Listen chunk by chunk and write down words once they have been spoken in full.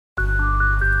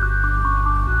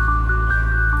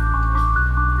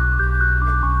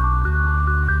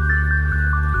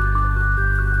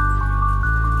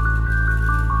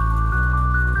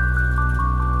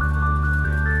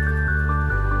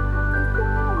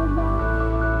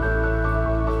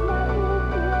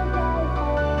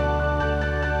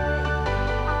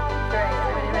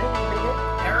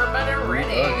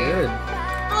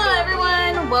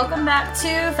back to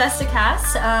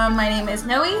FestaCast. My name is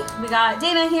Noe. We got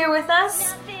Dana here with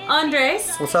us,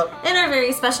 Andres. What's up? And our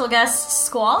very special guest,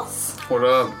 Squalls. What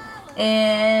up?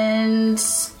 And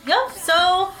yeah,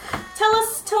 so tell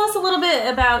us a little bit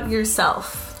about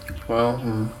yourself. Well,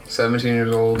 I'm 17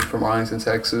 years old from Arlington,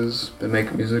 Texas. Been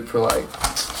making music for like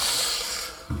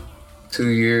 2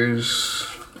 years.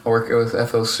 I work with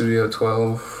FL Studio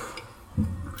 12.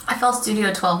 FL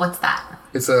Studio 12, what's that?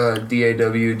 It's a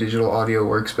DAW, digital audio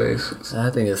workspace.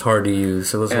 I think it's hard to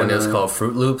use. It was when it was called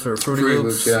Fruit Loops or Fruity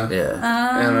Loops. Yeah.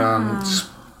 Yeah. And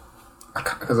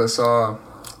because I saw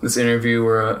this interview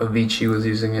where Avicii was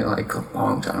using it like a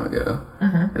long time ago.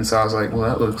 Mm-hmm. And so I was like, well,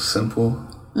 that looks simple.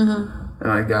 Mm-hmm. And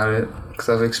I got it because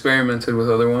I've experimented with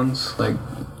other ones like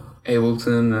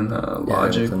Ableton and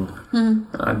Logic. Ableton.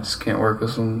 I just can't work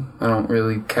with them. I don't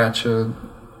really catch a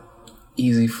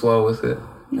easy flow with it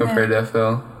compared to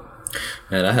FL.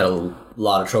 And I had a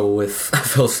lot of trouble with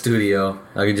FL Studio.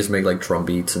 I could just make like drum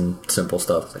beats and simple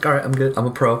stuff. It's like, all right, I'm good. I'm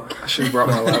a pro. I should have brought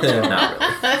my laptop.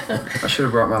 Not really. I should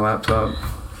have brought my laptop.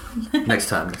 Next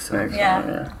time.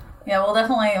 Yeah,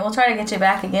 we'll try to get you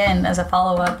back again as a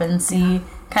follow-up and see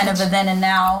kind of a then and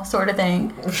now sort of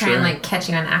thing. We'll try and like catch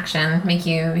you in action, make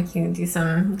you do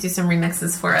some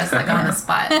remixes for us like on the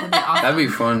spot. That'd be awesome. That'd be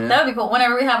fun. Yeah. That would be cool.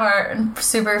 Whenever we have our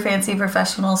super fancy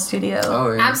professional studio.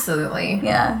 Oh yeah. Absolutely.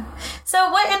 Yeah. So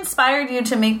what inspired you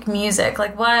to make music?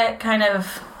 Like what kind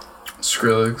of...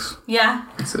 Skrillex. Yeah.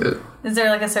 That's it. Is there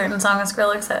like a certain song of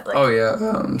Skrillex that like... Oh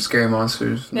yeah, Scary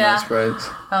Monsters, Yeah. Night Sprites.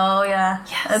 Oh yeah.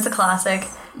 Yes. That's a classic.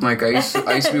 Like I used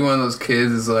to be one of those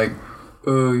kids that's like,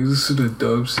 oh, you listen to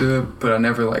dubstep, but I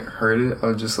never like heard it. I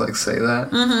would just like say that.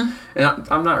 Mm-hmm. And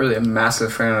I'm not really a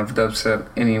massive fan of dubstep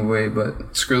anyway, but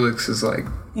Skrillex is like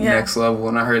next level.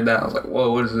 And I heard that, I was like,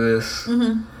 whoa, what is this?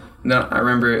 Mm-hmm. No, I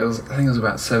remember I think it was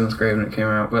about 7th grade when it came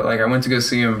out, but like I went to go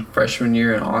see him freshman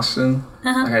year in Austin.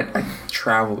 Like I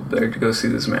traveled there to go see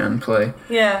this man play.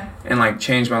 Yeah. And like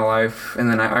changed my life. And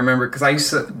then I remember, because I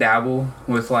used to dabble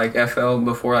with like FL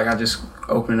before, like I just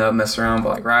open it up, mess around, but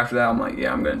like right after that I'm like,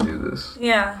 yeah, I'm gonna do this.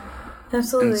 Yeah.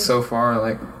 Absolutely. And so far,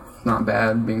 like, not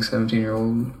bad being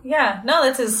 17-year-old. Yeah, no,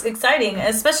 that's exciting,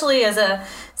 especially as a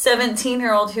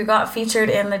 17-year-old who got featured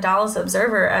in the Dallas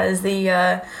Observer as the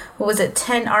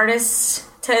 10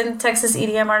 Texas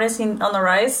EDM artists on the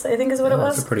rise, I think is what it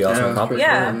was. That's a pretty awesome accomplishment.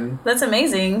 Yeah, Cool, that's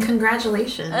amazing.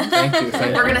 Congratulations. Thank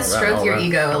you. We're going to stroke your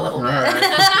ego a little bit.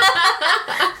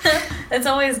 It's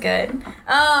always good.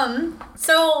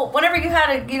 So whenever you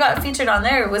got featured on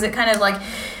there, was it kind of like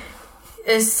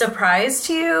a surprise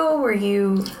to you? Were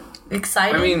you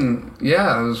excited? I mean,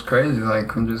 yeah, it was crazy.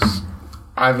 Like,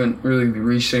 I haven't really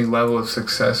reached any level of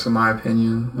success in my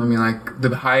opinion. I mean, like,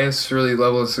 the highest really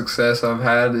level of success I've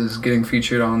had is getting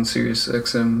featured on Sirius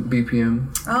XM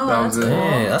BPM. Oh, that was that's it. cool.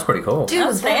 Yeah, that's pretty cool. Dude,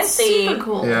 That's that's fancy. super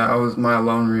cool. Yeah, my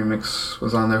Alone remix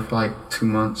was on there for like 2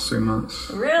 months, 3 months.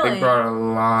 Really? It brought a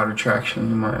lot of traction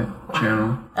to my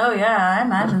channel. Oh yeah, I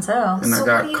imagine so. And So I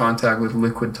got what do you- contact with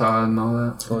Liquid Todd and all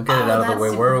that. So we'll get it out of the that's way.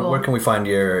 super cool. Where can we find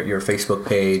your Facebook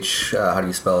page? How do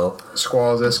you spell?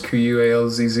 Squalls,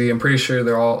 SQUALZZ. I'm pretty sure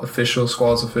they're all official,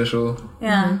 Squalls official.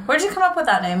 Yeah. Where'd you come up with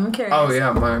that name? I'm curious. Oh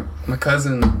yeah, my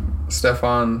cousin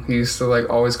Stefan, he used to like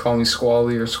always call me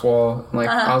Squally or Squall. And, like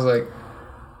I was like,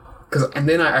 and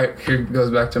then I here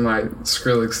goes back to my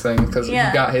Skrillex thing because he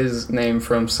got his name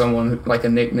from someone like a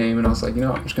nickname, and I was like, you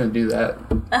know, I'm just gonna do that.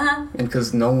 And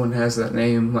because no one has that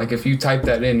name, like if you type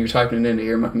that in, you're typing it in to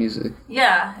hear my music.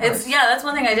 Yeah, that's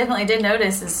one thing I definitely did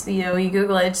notice is, you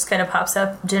Google it, just kind of pops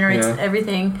up, generates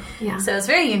everything. Yeah. So it's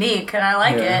very unique, and I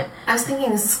like it. I was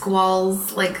thinking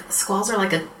squalls are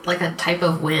like a type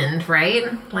of wind, right?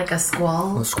 Like a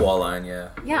squall. Squall line, yeah.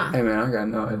 Yeah. Hey man, I got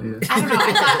no idea. I don't know.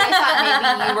 I thought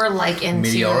maybe you were like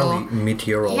into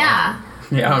Meteorology. Yeah.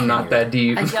 Yeah, I'm not that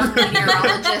deep. A young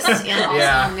meteorologist and also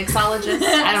a mixologist.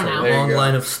 I don't know. There you Long go.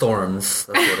 line of storms.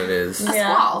 That's what it is. A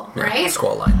squall, right?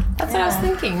 Squall line. That's what I was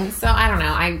thinking. So I don't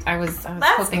know. I was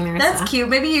hoping there was That's cute.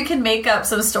 Maybe you can make up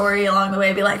some story along the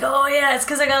way. Be like, oh yeah, it's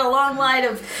because I got a long line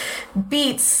of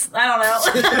beats. I don't know.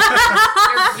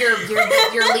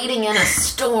 you're leading in a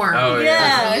storm. Oh,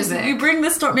 Yeah, Music. you bring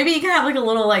the storm. Maybe you can have like a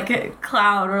little like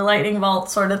cloud or lightning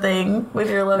bolt sort of thing with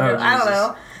your logo. Oh, I don't Jesus.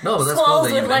 know. No, but that's Squalls cool that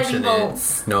you with lightning mentioned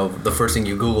bolts. it. No, the first thing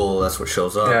you Google, that's what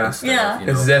shows up. Yeah. instead Yeah. of,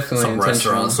 It's definitely some intentional.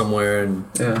 restaurant somewhere, and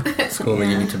Yeah. it's cool that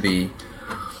you need to be,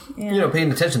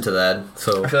 paying attention to that.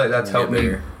 So I feel like that's you get helped me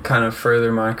bigger. kind of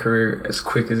further my career as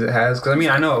quick as it has. Because I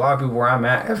mean, I know a lot of people where I'm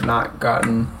at have not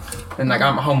gotten, and like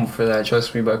I'm humble for that,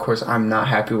 trust me. But of course, I'm not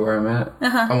happy where I'm at.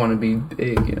 I want to be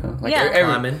big, Like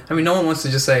Climbing. I mean, no one wants to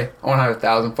just say I want to have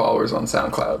 1,000 followers on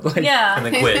SoundCloud. Like, Yeah. And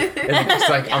then quit. it's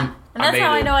like I'm that's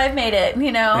how I know I've made it.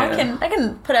 You know, Yeah. I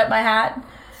can put up my hat.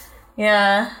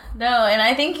 Yeah, no, and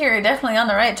I think you're definitely on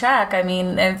the right track. I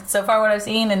mean, and so far what I've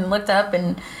seen and looked up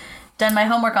and done my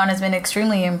homework on has been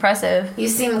extremely impressive. You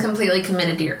seem completely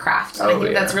committed to your craft. And I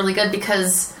think that's really good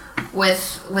because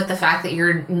with the fact that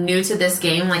you're new to this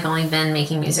game, like only been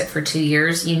making music for 2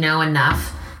 years, you know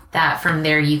enough that from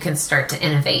there you can start to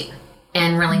innovate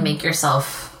and really make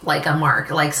yourself like a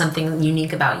mark, like something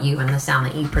unique about you and the sound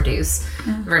that you produce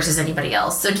versus anybody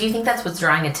else. So do you think that's what's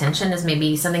drawing attention, is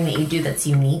maybe something that you do that's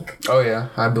unique? Oh yeah,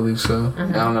 I believe so.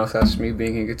 I don't know if that's me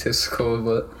being egotistical,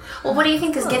 but Well, what do you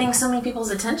think is getting so many people's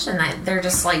attention that they're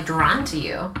just like drawn to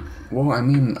you? well, I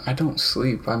mean, I don't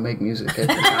sleep. I make music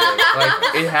every night.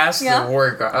 Like it has to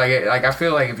work. Like I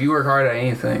feel like if you work hard at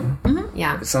anything,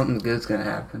 Yeah. something good's gonna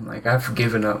happen. Like I've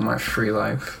given up my free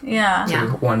life Yeah. Yeah.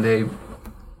 to one day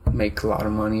make a lot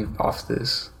of money off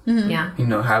this. Yeah. You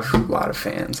know, have a lot of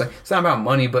fans. Like it's not about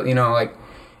money, but you know, like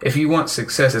if you want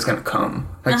success, it's gonna come.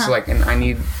 Like so, like, and I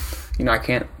need, you know, I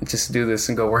can't just do this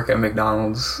and go work at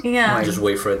McDonald's. Yeah. Like, Just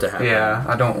wait for it to happen. yeah,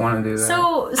 I don't want to do that.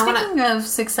 So, speaking of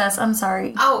success, I'm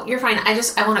sorry. Oh, you're fine. I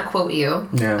want to quote you.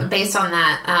 Yeah. Based on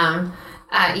that,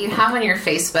 you have on your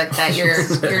Facebook that you're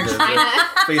trying to.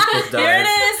 Facebook Here it diet.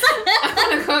 is. I'm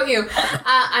gonna quote you.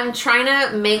 I'm trying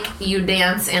to make you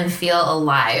dance and feel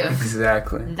alive.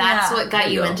 Exactly. That's Yeah. what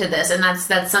got you into this, and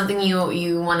that's something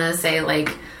you want to say,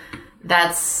 like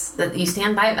that you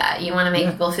stand by that. You want to make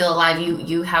people feel alive.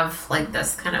 You have like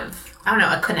this kind of, I don't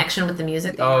know, a connection with the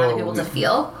music that you want other people to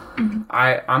feel.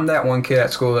 I'm that one kid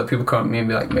at school that people come up to me and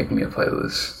be like, make me a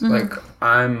playlist. Like,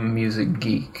 I'm a music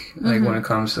geek. Like, when it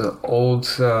comes to old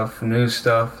stuff, new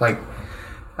stuff, like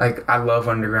I love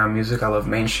underground music. I love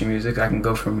mainstream music. I can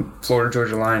go from Florida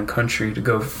Georgia Line country to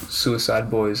go Suicide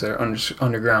Boys that are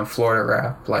underground Florida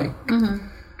rap. Like, I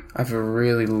have a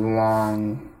really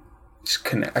long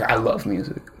connect. I love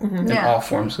music in all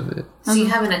forms of it. So you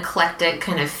have an eclectic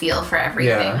kind of feel for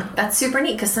everything. Yeah. That's super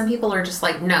neat because some people are just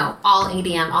like, no, all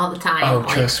EDM all the time. Oh,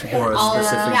 like, trust me. Or a Oh,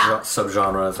 specific yeah.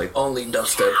 subgenre. It's like only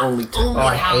dubstep, only only Oh,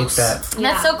 I hate house. that.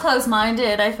 Yeah. That's so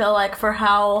close-minded, I feel like, for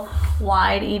how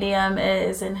wide EDM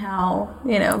is and how,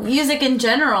 you know, music in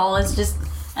general is just,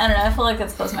 I don't know, I feel like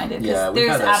it's close-minded. 'Cause Yeah, we've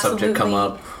there's had that subject come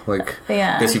absolutely- up. Like,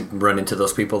 Yeah. I guess you run into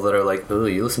those people that are like, oh,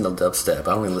 you listen to dubstep.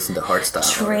 I only listen to hardstyle.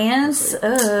 Trance,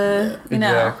 you know.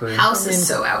 Exactly. House is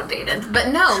so outdated. But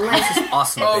no, like,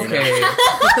 Awesome. Okay.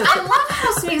 I love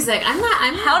house music.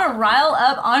 I'm How to rile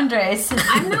up Andres.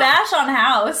 Bash on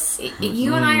house.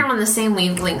 you and I are on the same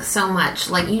wavelength so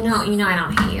much. Like, you know I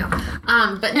don't hate you.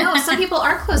 But no, some people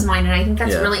are closed-minded. I think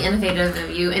that's Yeah. really innovative of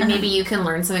you, and maybe you can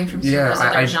learn something from some Yeah, of those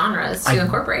other I- genres to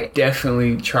incorporate.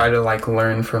 Definitely try to like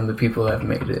learn from the people that have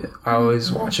made it. I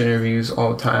always watch interviews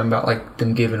all the time about like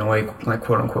them giving away like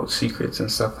quote unquote secrets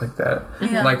and stuff like that.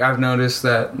 Yeah. Like I've noticed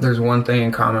that there's one thing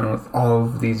in common with all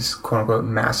of these quote unquote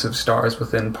massive stars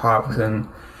within pop, within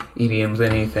EDM,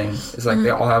 within anything. It's like they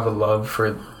all have a love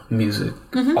for music,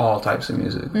 all types of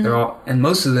music. They're all, and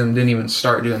most of them didn't even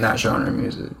start doing that genre of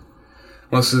music.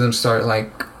 Most of them start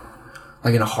like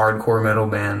in a hardcore metal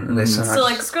band, and they somehow So,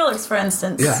 like Skrillex, for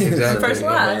instance. Yeah, exactly. First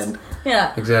last.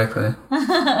 Yeah. Exactly.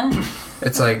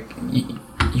 It's like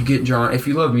you get drawn. If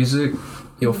you love music,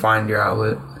 you'll find your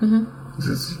outlet.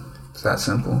 It's that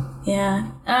simple. Yeah.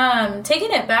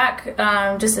 Taking it back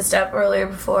just a step earlier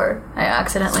before I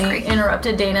accidentally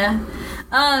interrupted Dana.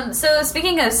 So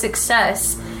speaking of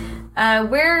success,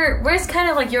 where's kind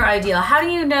of like your ideal? How do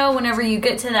you know whenever you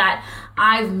get to that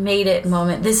I've made it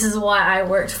moment, this is what I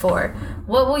worked for?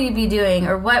 What will you be doing,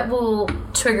 or what will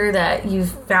trigger that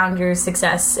you've found your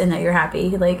success and that you're happy?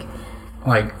 Like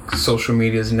Social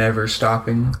media is never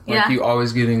stopping. Yeah. You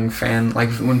always getting like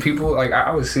when people like I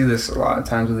always see this a lot of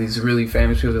times with these really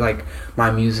famous people like my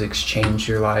music's changed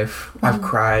your life. I've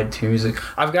cried to music.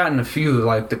 I've gotten a few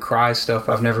like the cry stuff.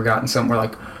 I've never gotten somewhere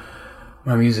like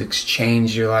my music's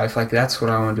changed your life. Like that's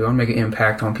what I want to do. I want to make an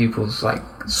impact on people's like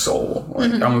soul.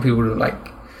 Like I want people to like.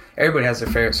 Everybody has their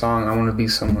favorite song. I want to be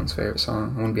someone's favorite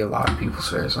song. I want to be a lot of people's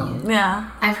favorite song. yeah.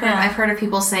 I've heard of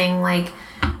people saying like,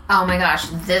 oh my gosh,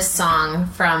 this song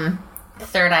from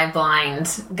Third Eye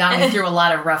Blind got me through a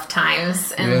lot of rough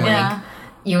times, and Yeah. Yeah.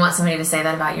 you want somebody to say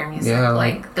that about your music. Yeah,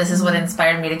 like this is what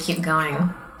inspired me to keep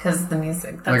going because the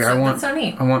music. That's, that's so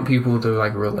neat. I want people to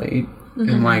like relate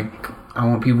and like I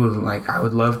want people to like. I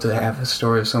would love to have a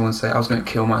story of someone say I was going to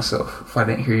kill myself if I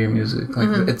didn't hear your music.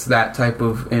 Like it's that type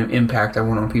of impact I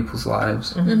want on people's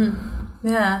lives.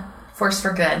 Yeah. Force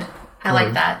for good. I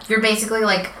like that. You're basically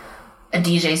like a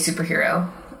DJ superhero.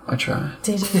 I try.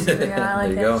 DJ, I like There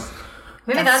you it. go.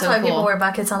 Maybe That's that's so why cool. people wear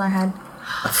buckets on their head.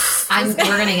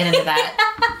 We're gonna get into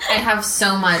that. I have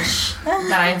so much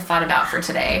that I've thought about for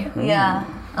today. Yeah.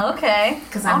 Okay.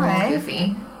 Because I'm a little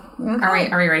goofy. Okay.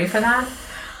 Are we ready for that?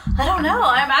 I don't know.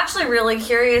 I'm actually really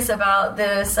curious about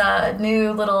this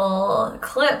new little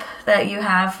clip that you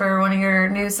have for one of your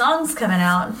new songs coming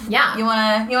out. Yeah. You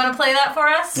wanna play that for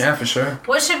us? Yeah, for sure.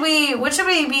 What should we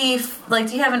be like?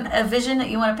 Do you have a vision that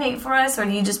you want to paint for us, or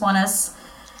do you just want us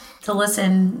to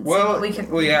listen? Well, we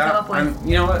can yeah. come up with?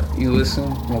 You know what? You listen.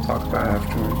 We'll talk about it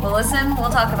afterward. We'll listen. We'll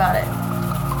talk about it.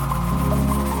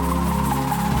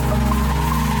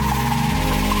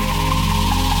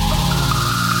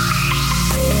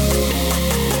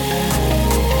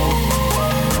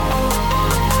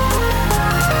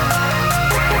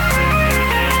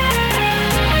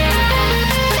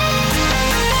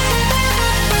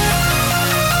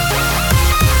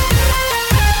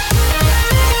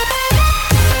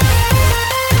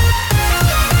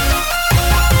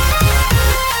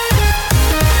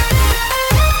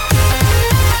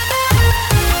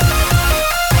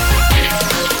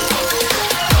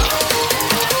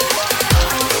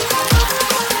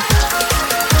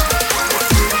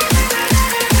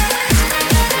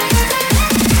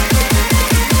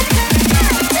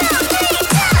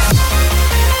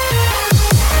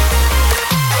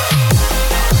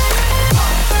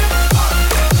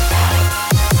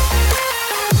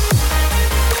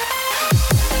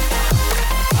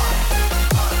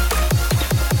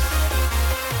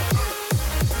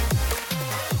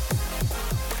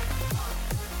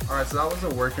 So that was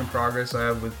a work in progress I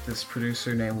have with this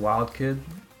producer named Wild Kid.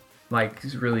 Like,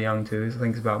 he's really young too. I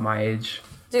think he's about my age.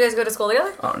 Do you guys go to school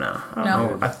together? Oh, no. I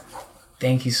don't know. I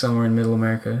think he's somewhere in Middle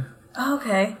America. Oh,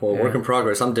 okay. Well, work in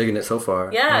progress. I'm digging it so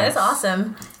far. Yeah, it's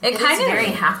awesome. It kind of very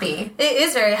happy. It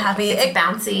is very happy. It's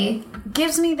bouncy.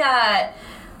 Gives me that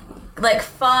like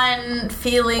fun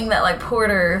feeling that like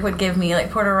Porter would give me, like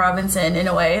Porter Robinson in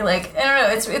a way. Like, I don't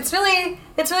know. It's really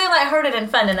lighthearted and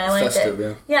fun, and I like Festive,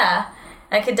 it. Yeah,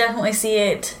 I could definitely see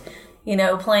it. You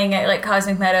know, playing at like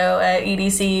Cosmic Meadow at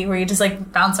EDC, where you just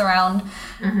like bounce around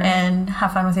and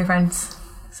have fun with your friends.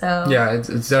 So yeah,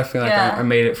 it's definitely like I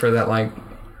made it for that, like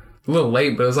a little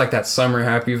late, but it was like that summer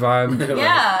happy vibe.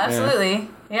 Yeah, absolutely.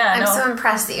 Yeah, I'm so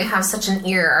impressed that you have such an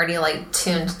ear already like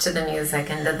tuned to the music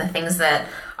and to the things that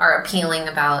are appealing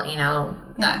about, you know,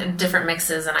 different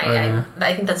mixes, and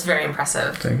I think that's very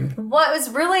impressive. What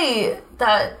was really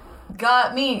that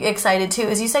got me excited too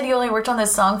is you said you only worked on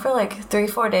this song for like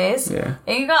 3-4 days. Yeah.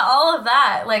 And you got all of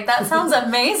that. Like, that sounds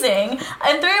amazing.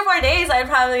 In 3 or 4 days, I'd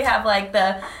probably have like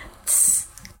the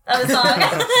of the song.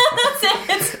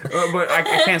 But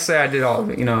I can't say I did all of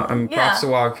it. You know, I'm props to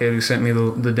Wild Kid who sent me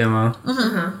the demo.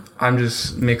 Mm-hmm. I'm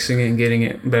just mixing it and getting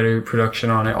it better production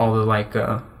on it. All the like,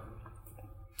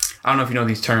 I don't know if you know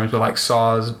these terms, but like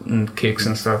saws and kicks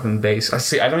and stuff and bass.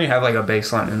 I don't even have like a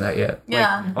bass line in that yet.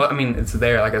 Yeah. Like, well, I mean, it's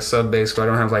there, like a sub bass, but I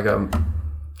don't have like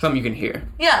something you can hear.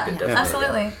 Yeah,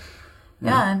 absolutely.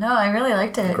 Yeah, no, I really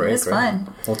liked it. Great, it was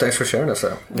fun. Well, thanks for sharing us,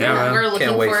 though. Yeah, man. We're looking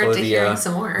Can't wait forward for to the hearing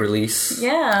some more. release.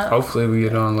 Yeah. Hopefully we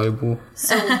get it on label.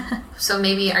 So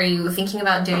maybe are you thinking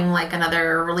about doing like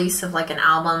another release of like an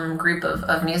album group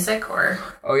of music, or?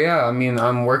 Oh yeah, I mean,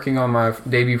 I'm working on my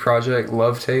debut project,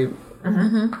 Love Tape.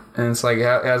 Mm-hmm. And it's like, it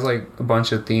has like a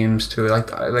bunch of themes to it.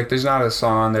 Like there's not a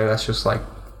song on there that's just like,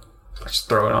 just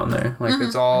throw it on there. Like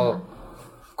it's all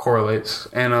correlates.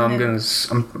 And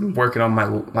I'm working on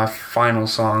my final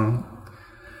song.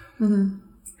 Mm-hmm.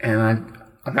 And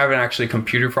I'm having actually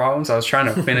computer problems. I was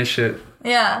trying to finish it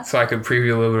so I could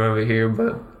preview a little bit of it here,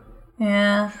 but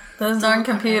yeah, those darn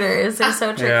computers, they're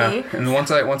so tricky. Yeah, and once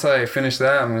I finish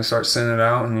that, I'm gonna start sending it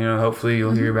out, and you know, hopefully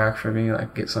you'll hear back from me,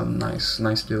 like get some nice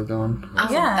deal going.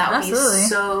 Yeah, that would be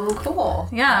so cool.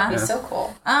 Yeah, that would be so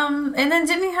cool. And then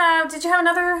did you have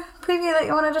another preview that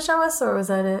you wanted to show us, or was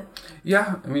that it?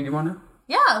 Yeah, I mean, you want to?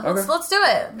 Yeah, let's do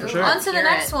it. Sure. On to the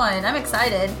next one. I'm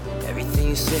excited. Everything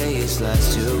you say is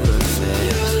less too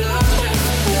perfect.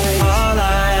 All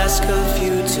I ask of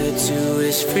you to do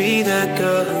is free the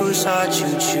girl whose heart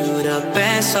you chewed up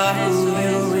and saw who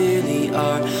you really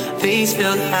are. Face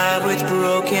filled high with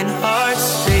broken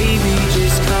hearts. Baby,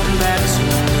 just come back to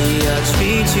me. I'll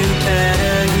treat you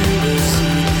better, you will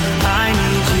see. I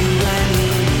need you and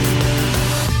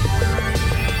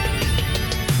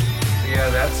Yeah,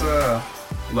 that's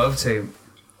Love Tape.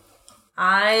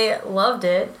 I loved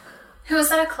it. Who was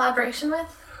that a collaboration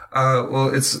with?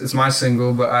 Well, it's my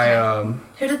single, but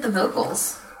Who did the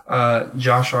vocals?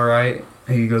 Josh Alright.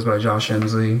 He goes by Josh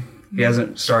Ensley. He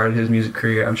hasn't started his music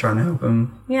career. I'm trying to help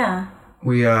him. Yeah.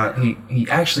 We he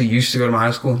actually used to go to my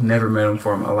high school. Never met him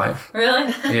before in my life.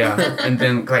 Really? Yeah, and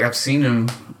then like I've seen him.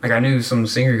 Like I knew some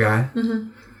singer guy,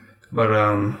 But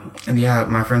and yeah,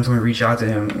 my friend told me to reach out to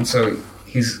him, and so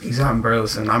he's out in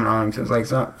Burleson. I'm in Arlington. It's like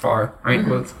it's not far. I mean,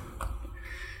 well,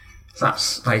 it's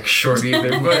not like short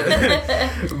either.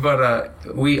 But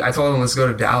I told him let's go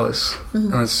to Dallas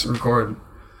and let's record.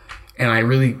 And I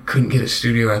really couldn't get a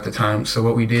studio at the time, so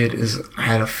what we did is I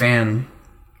had a fan.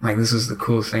 Like, this is the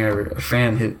coolest thing ever. A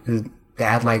fan, his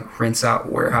dad like rents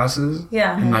out warehouses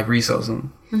and like resells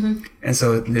them. And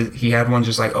so he had one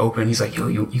just like open. He's like, yo,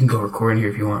 you can go record in here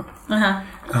if you want. And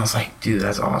I was like, dude,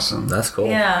 that's awesome. That's cool.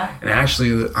 Yeah. And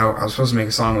actually, I was supposed to make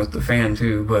a song with the fan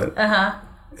too, but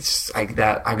it's just like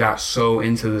that. I got so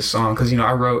into the song because, you know,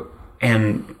 I wrote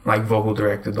and like vocal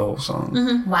directed the whole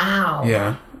song. Wow.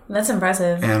 Yeah. That's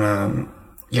impressive. And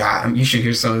yeah, you should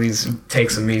hear some of these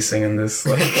takes of me singing this.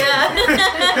 Like,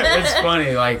 it's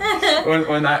funny. Like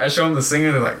when I show them the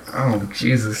singing, they're like, "Oh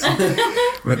Jesus!"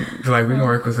 But like we can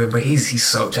work with it. But he's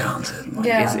so talented. Like,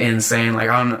 it's insane. Like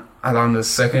on the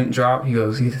second drop, he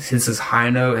hits his high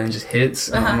note and just hits,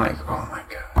 and I'm like, "Oh my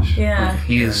gosh!" Yeah, like,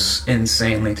 he is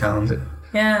insanely talented.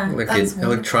 Yeah, like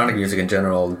electronic music in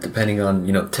general, depending on,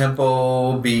 you know,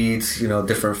 tempo, beats, you know,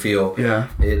 different feel. Yeah,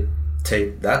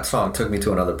 that song took me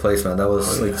to another place, man. That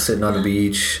was like sitting on the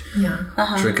beach,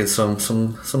 drinking some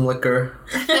liquor,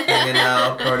 hanging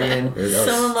out, partying.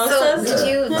 So did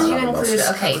you include?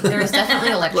 Okay, there was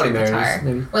definitely electric guitar.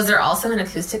 Maybe. Was there also an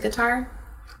acoustic guitar?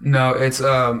 No, it's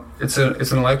an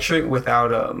electric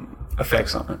without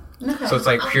effects on it. Okay. So it's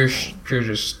like pure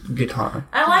just guitar.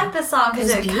 I like the song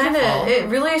because it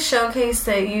really showcased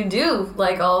that you do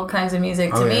like all kinds of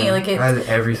music to me. Like it had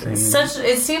everything.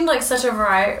 It seemed like such a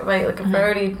variety, like a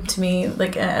variety to me.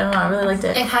 Like I don't know, I really liked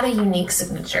it. It had a unique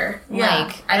signature. Yeah.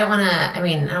 Like I don't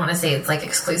want to say it's like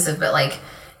exclusive, but like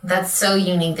that's so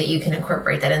unique that you can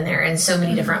incorporate that in there in so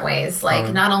many different ways.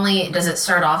 Like not only does it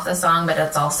start off the song, but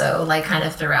it's also like kind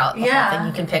of throughout the whole thing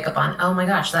you can pick up on, oh my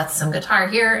gosh, that's some guitar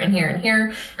here and here and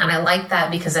here. And I like that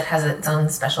because it has its own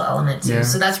special element too. Yeah.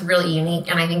 So that's really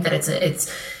unique. And I think that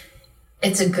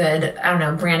it's a good, I don't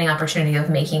know, branding opportunity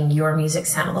of making your music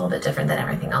sound a little bit different than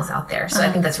everything else out there. So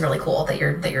I think that's really cool that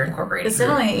you're incorporating. It's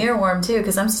definitely an earworm too,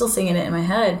 because I'm still singing it in my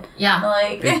head. Yeah.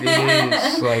 Like it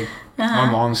is like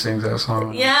my mom sings that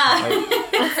song. Yeah. Like,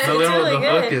 the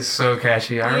hook is so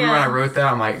catchy. I remember when I wrote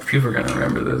that, I'm like, people are gonna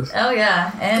remember this. Oh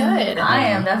yeah. And good. I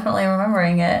am definitely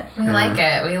remembering it. We like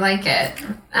it.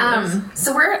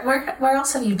 So where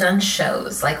else have you done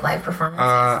shows, like live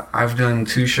performances? I've done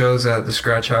 2 shows at the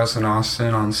Scratch House in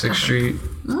Austin on 6th Street.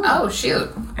 Oh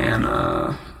shoot. And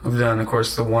I've done, of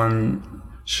course, the one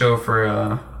show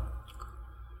for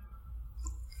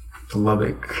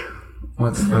Lubbock.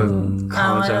 What's the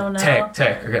college? I don't know.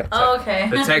 Tech. Okay. Oh, okay.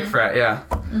 The Tech frat, yeah.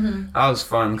 That was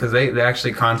fun because they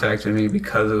actually contacted me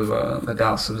because of the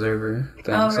Dallas Observer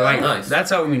thing. Oh, so like nice. That's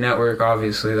helped me network.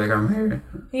 Obviously, like I'm here.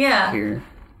 Yeah. Here.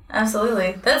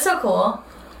 Absolutely. That's so cool.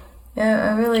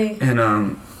 Yeah, I really. And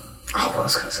I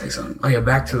was gonna say something. Oh yeah,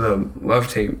 back to the Love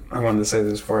Tape. I wanted to say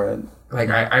this before.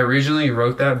 I originally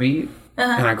wrote that beat.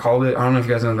 And I called it, I don't know if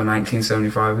you guys know what the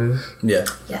 1975 is. Yeah.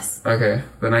 Yes. Okay.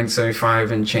 The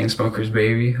 1975 and Chainsmokers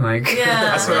Baby. Like,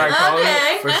 that's what I call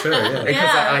it. For sure,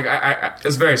 yeah. Because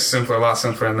it's very simple, a lot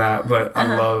simpler than that, but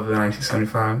I love the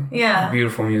 1975. Yeah.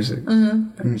 Beautiful music.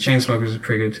 And Chainsmokers is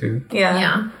pretty good too.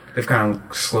 Yeah. They've kind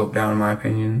of sloped down in my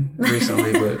opinion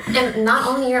recently, but... And not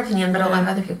only your opinion, but a lot of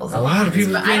other people's A lot of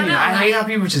people's opinion. I hate how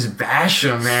people just bash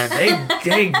them, man.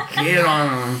 They get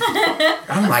on them.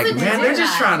 I'm like, man, they're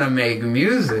just trying to make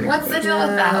music. What's the deal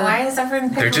with that? Why is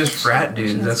everyone They're just frat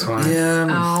dudes, that's why. Yeah.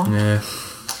 Oh. Yeah.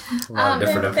 A lot of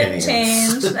different opinions.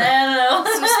 Changed. I don't know.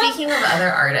 So speaking of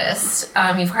other artists,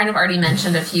 you've kind of already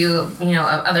mentioned a few, of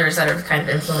others that have kind of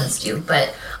influenced you,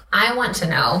 but I want to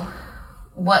know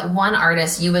what one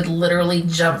artist you would literally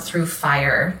jump through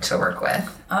fire to work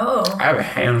with. Oh. I have a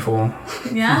handful.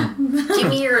 Yeah? Give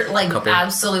me your,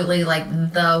 absolutely,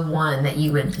 the one that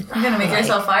you would... You're going to make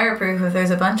yourself fireproof if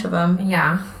there's a bunch of them.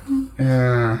 Yeah.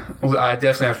 Well, I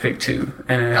definitely have to pick 2.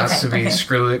 And it has to be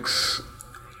Skrillex.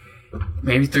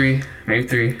 Maybe 3.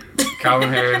 Calvin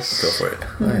Harris. Go for it.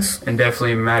 Nice. And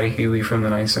definitely Matty Healy from the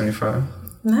 1975.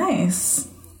 Nice.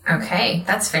 Okay,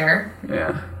 that's fair.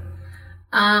 Yeah.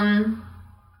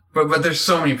 But there's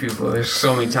so many people. There's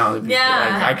so many talented people.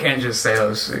 Yeah. I can't just say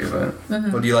those 3, but...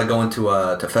 Well, do you like going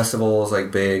to festivals like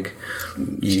big,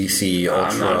 EDC,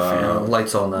 Ultra,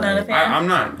 Lights All Night? Not a fan? I'm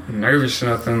not nervous or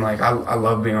nothing. Like, I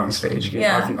love being on stage again.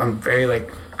 Yeah. I'm very, I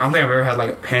don't think I've ever had,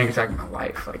 a panic attack in my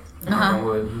life. Knock on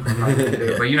wood.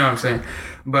 But you know what I'm saying.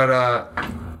 But,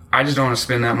 I just don't want to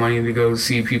spend that money to go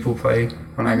see people play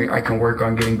when I can work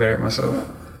on getting better at myself.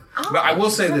 But I will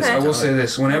say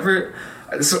this. Whenever...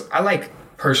 So I like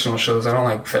personal shows. I don't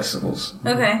like festivals.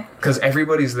 Okay. Because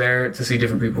everybody's there to see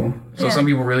different people. So some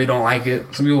people really don't like it.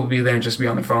 Some people will be there and just be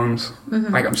on their phones.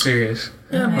 Like, I'm serious.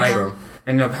 Yeah, like, true.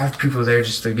 and half the people there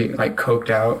just to get like coked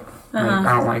out. Like,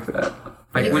 I don't like that.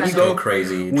 Like when you go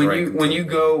crazy, when you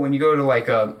go to like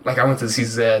I went to see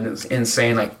Zed. It's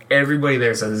insane. Like everybody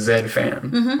there's a Zed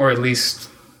fan, or at least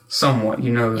somewhat.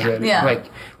 You know Zed. Yeah. Like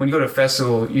when you go to a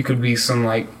festival, you could be some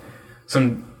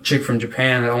chick from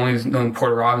Japan that only known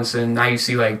Porter Robinson. Now you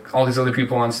see like all these other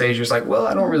people on stage. You're just like, well,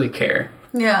 I don't really care.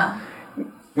 Yeah.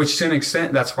 Which to an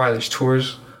extent, that's why there's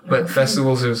tours. But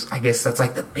festivals I guess that's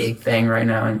like the big thing right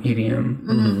now in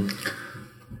EDM.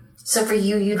 So for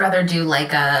you, you'd rather do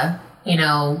like a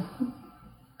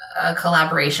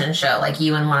collaboration show, like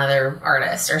you and one other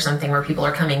artist or something where people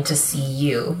are coming to see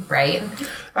you, right?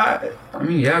 I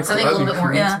mean, yeah. Something a little bit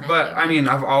more intimate. But, I mean,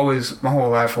 I've always, my whole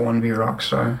life, I want to be a rock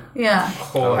star. Yeah.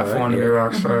 Whole life, I want to be a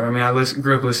rock star. I mean, I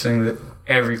grew up listening to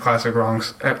every classic rock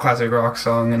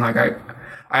song, and, like, I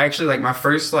actually, like, my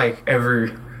first, like,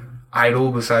 ever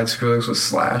idol besides Skrillex was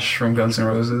Slash from Guns N'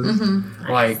 Roses.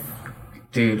 Like,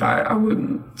 dude, I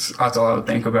wouldn't, that's all I would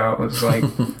think about was, like,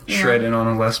 shredding on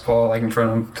a Les Paul, like, in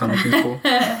front of a ton of people.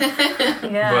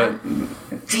 Yeah.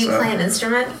 But, do you play an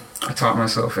instrument? I taught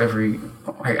myself I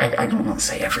don't want to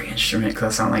say every instrument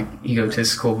because that sounds like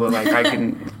egotistical, but like I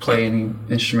can play any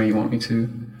instrument you want me to.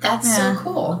 That's so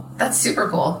cool. That's super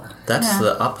cool. That's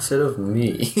the opposite of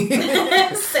me.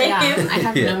 Same. I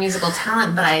have no musical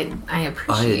talent, but I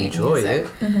appreciate I enjoy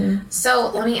music. it.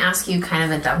 So let me ask you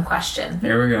kind of a dumb question.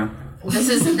 Here we go. This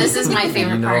is my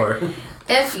favorite part.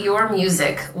 If your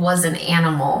music was an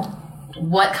animal,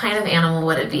 what kind of animal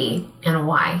would it be and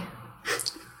why?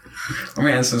 Let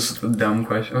me answer this with a dumb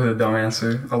question, with a dumb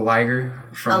answer. A liger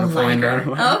from Napoleon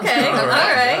Dynamite. Okay, all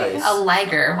right. Nice. A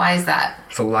liger. Why is that?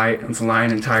 It's a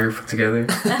lion and tiger put together.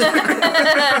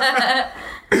 How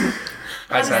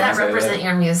does that represent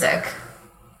your music?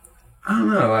 I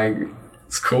don't know, like,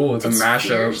 it's cool. It's a mashup.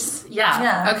 Fierce.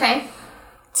 Yeah. Okay.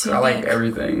 I like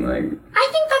everything. Like, I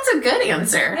think that's a good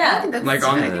answer. Yeah. I think that's like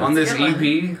on this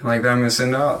EP, like that I'm gonna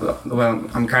send out. Well,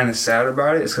 I'm kind of sad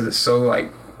about it. It's because it's so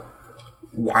like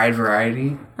wide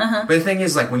variety. But the thing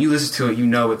is, like when you listen to it, you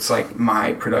know it's like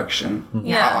my production.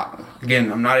 Yeah. Again,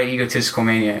 I'm not an egotistical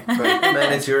maniac, but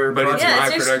Man, it's your but it's Yeah, my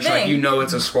it's your production. Like thing. you know,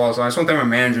 it's a squall. So that's one thing my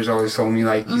manager's always told me.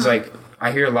 Like he's like,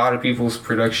 I hear a lot of people's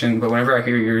production, but whenever I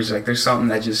hear yours, like there's something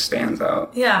that just stands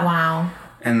out. Yeah. Wow.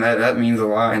 And that means a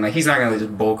lot. And like he's not gonna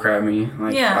just bullcrap me.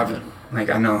 Like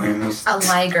I know him. He's A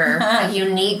liger. A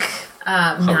unique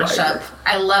mashup. liger.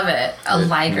 I love it. A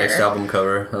liger. Next album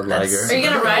cover, a liger. Are you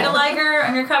gonna ride a liger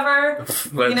on your cover?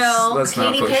 let's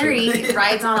not Katy push Perry it.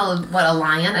 rides on a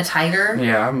lion, a tiger.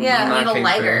 Yeah, I'm You not need a Katy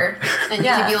liger. Perry. And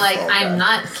you could be like, I'm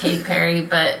not Katy Perry,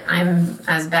 but I'm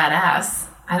as badass.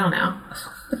 I don't know.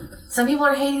 Some people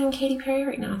are hating on Katy Perry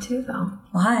right now too, though.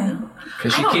 Why?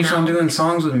 Because she I don't keeps know. on doing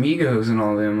songs with Migos and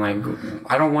all them. Like,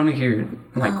 I don't want to hear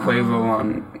like Quavo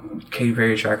on Katy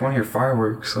Perry track. I want to hear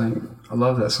Fireworks. Like, I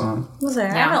love that song. Was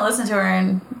there? I Yeah. haven't listened to her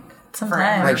in some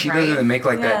time. Like, she Right. doesn't make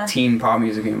like Yeah. that teen pop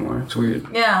music anymore. It's weird.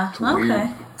 Yeah. It's weird.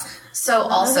 Okay. So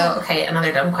also, okay,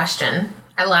 another dumb question.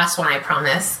 A last one, I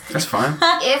promise. That's fine.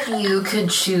 If you could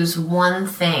choose one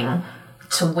thing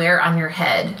to wear on your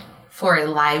head for a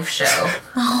live show,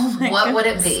 what would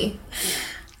it be?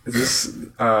 Is this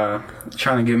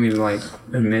trying to get me to like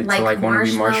admit to like want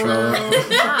to be Marshmallow?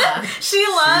 Yeah. She She's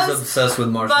loves obsessed with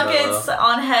marshmallow. buckets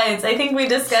on heads. I think we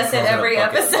discuss it every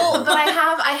Bucket. episode. But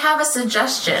I have a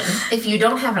suggestion. If you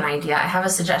don't have an idea, I have a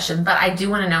suggestion. But I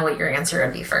do want to know what your answer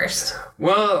would be first.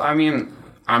 Well, I mean,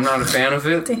 I'm not a fan of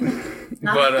it,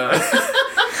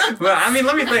 but I mean,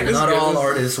 let me think. This Not is good. all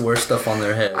artists wear stuff on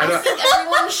their head. I don't-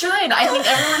 Everyone should. I think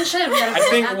everyone should. We gotta I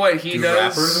think that. what he Do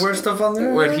does. rappers wear stuff on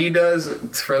their What head? he does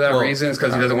for that Well, reason is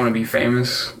because he doesn't want to be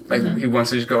famous. Like he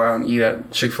wants to just go out and eat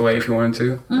at Chick-fil-A if he wanted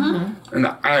to. And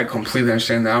I completely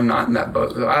understand that. I'm not in that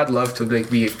boat. I'd love to like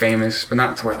be famous, but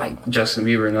not to where like Justin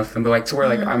Bieber or nothing. But like to where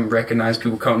like I'm recognized.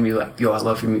 People come and be like, "Yo, I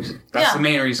love your music." That's Yeah. the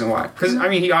main reason why. Because I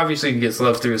mean, he obviously gets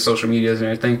love through his social medias and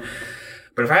everything.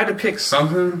 But if I had to pick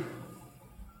something.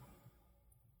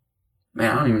 Man,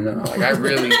 I don't even know. Like, I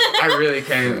really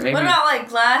can't. Maybe, What about like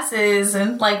glasses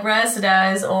and like Rez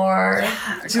does, or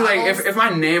see, like, if my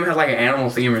name had like an animal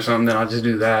theme or something, then I'll just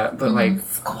do that. But like,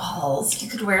 Squalls. You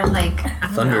could wear like I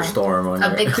don't Thunderstorm on know, a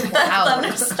your big cloud.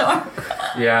 thunderstorm?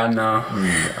 yeah, no,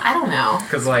 I don't know.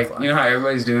 because like you know how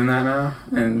everybody's doing that now,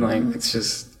 and like it's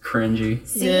just cringy.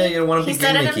 Yeah, you don't want to He be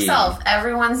said it gimmicky. himself.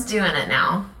 Everyone's doing it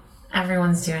now.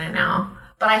 Everyone's doing it now.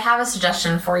 But I have a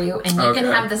suggestion for you, and you can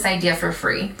Okay. have this idea for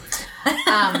free.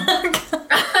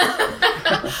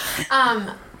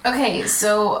 Okay,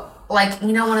 so like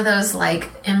one of those like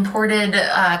imported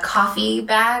coffee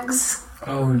bags.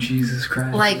 Oh, Jesus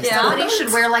Christ! Like somebody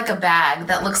should wear like a bag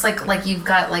that looks like you've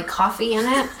got like coffee in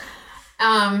it.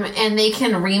 And they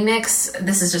can remix.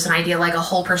 This is just an idea, like a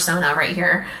whole persona right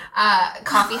here.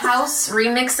 Coffee house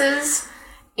remixes.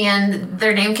 And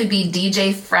their name could be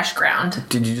DJ Fresh Ground.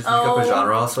 Did you just make up a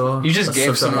genre also? You just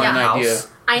gave someone an idea.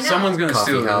 I know. Someone's going to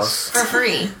steal this. For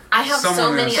free. I have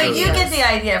so many But ideas. you get the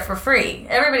idea for free.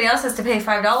 Everybody else has to pay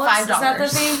 $5. $5. Is that the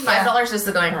fee? $5 is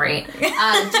the going rate.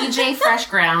 DJ Fresh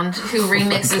Ground, who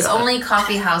remixes only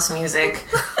coffee house music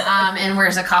and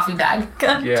wears a coffee bag.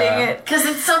 God dang it. Because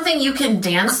it's something you can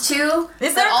dance to,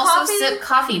 Is there but also coffee? sip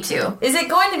coffee to. Is it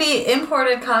going to be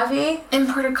imported coffee?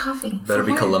 Imported coffee. Better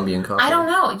be Colombian coffee. I don't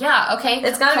know. Yeah, okay.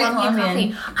 It's gotta be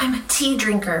Colombian. coffee. I'm a tea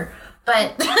drinker.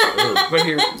 But But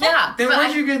here, yeah, then but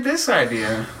where'd you get this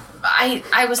idea?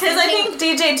 I was Because thinking. I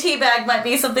think DJ Teabag might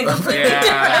be something completely Yeah.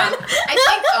 different. I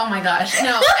think. Oh my gosh,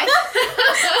 no.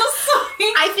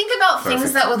 I think about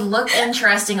things that would look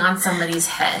interesting on somebody's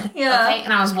head. Yeah. Okay.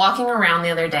 And I was walking around the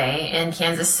other day in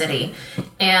Kansas City,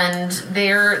 and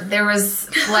there was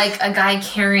like a guy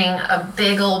carrying a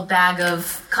big old bag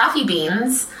of coffee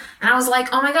beans, and I was like,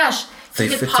 oh my gosh. They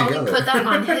He could fit probably together. put that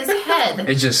on his head.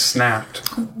 It just snapped.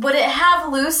 Would it have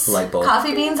loose Light bulb.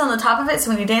 coffee beans on the top of it so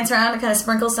when you dance around it kind of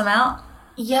sprinkles some out?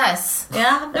 Yes.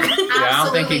 Yeah? Yeah, I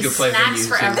don't think he could play Snacks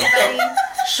the for music. everybody.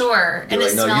 Sure. You're And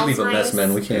like, it no, smells you leave a nice. mess,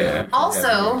 man. We can't.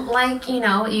 Also, like,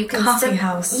 you can Coffee sip-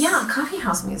 house. Yeah, coffee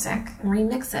house music.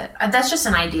 Remix it. That's just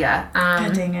an idea.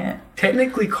 God dang it.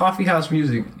 Technically, coffee house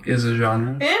music is a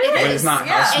genre. It is. But it's not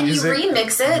house and music.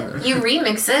 you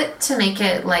remix it to make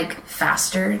it like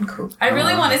faster and cool. I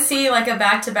really want to see like a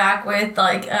back-to-back with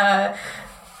like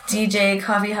DJ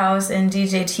Coffee House and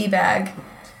DJ Teabag.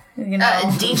 You know?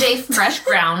 DJ Fresh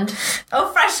Ground.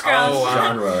 Oh, Fresh Ground. Oh, wow.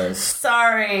 Genres.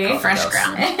 Sorry. Fresh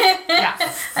Ground.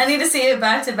 Yeah. I need to see a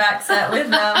back-to-back set with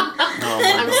them.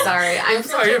 I'm sorry. I'm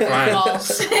such you're a fine.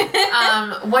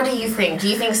 goofball. What do you think? Do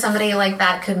you think somebody like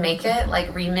that could make it?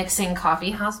 Like remixing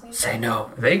coffee house music? Say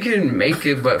no. They can make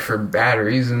it, but for bad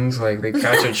reasons. Like, they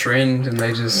catch a trend and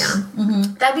they just...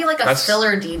 That'd be like a That's-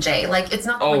 filler DJ. Like, it's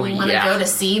not the Oh, one you want to yeah. go to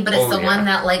see, but it's Oh, the yeah. one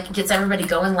that like gets everybody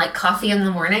going, like coffee in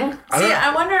the morning. See,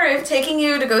 I wonder if taking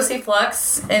you to go see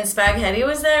Flux and Spaghetti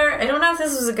was there. I don't know if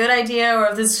this was a good idea or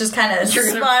if this just kind of You're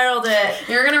gonna- spiraled it.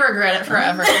 You're gonna regret it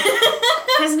forever.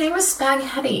 His name was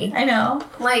Spaghetti. I know.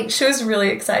 Like, She was really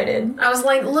excited. I was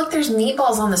like, look, there's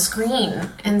meatballs on the screen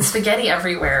and spaghetti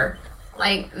everywhere.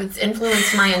 Like, it's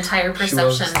influenced my entire She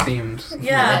loves perception. themes.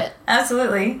 Yeah, it.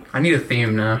 absolutely. I need a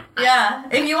theme now. Yeah,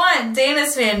 if you want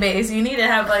Dana's fan base, you need to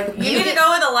have like you need to get-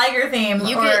 go with a Liger theme.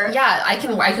 You or, get, yeah, I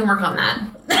can work on that.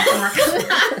 I can work on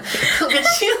that. I'll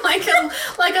get you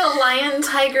like a lion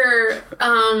tiger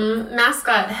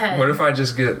mascot head. What if I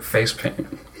just get face paint?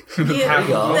 Yeah,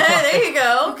 there you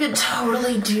go. You could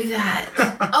totally do that.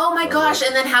 Oh my gosh!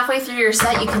 And then halfway through your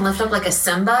set, you can lift up like a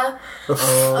Simba.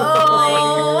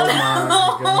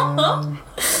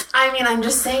 I mean, I'm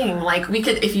just saying, like, we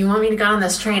could, if you want me to go on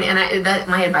this train, and that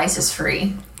my advice is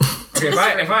free.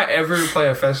 If I ever play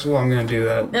a festival, I'm gonna do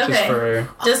that. Okay. Just for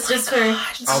Just for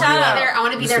I'll shout be out. there. I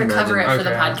want to be Just there to cover it imagine.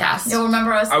 for the Okay. podcast. You'll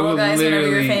remember us I little will guys whenever you're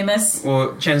literally. famous.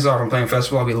 Well, chances are, if I'm playing a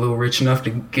festival, I'll be a little rich enough to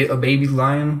get a baby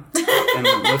lion and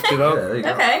lift it up. Yeah, there you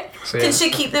go. Okay. So, yeah. Can she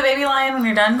keep the baby lion when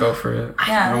you're done? Go for it.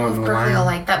 Yeah. I don't want the Berkeley will lion.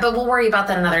 like that, but we'll worry about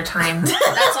that another time.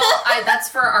 That's all. That's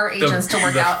for our agents to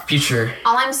work the out. future.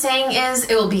 All I'm saying is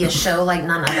it will be a show like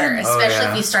none other, especially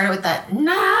yeah. if you started with that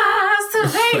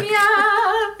Pennsylvania.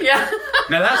 Yeah.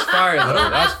 Now that's fire though.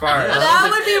 That's fire. That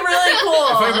would be really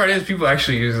The funny cool. part is people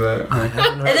actually use that.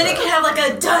 And then it can have like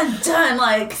a dun dun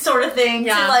like sort of thing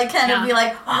Yeah, to like kind yeah. of be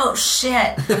like, oh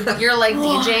shit. You're like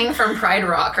DJing from Pride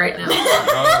Rock right now.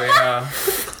 Oh yeah.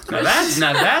 Now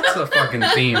that's a fucking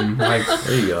theme. Like,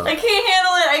 There you go. I can't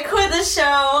handle it. I quit the show.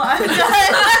 I'm done.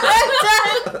 I'm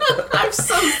done. I'm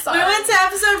so We sorry. went to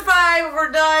episode 5.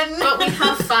 We're done. But we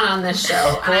have fun on this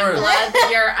show, and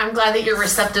I'm glad that you're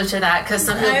receptive to that, because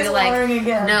some people Eyes be like, watering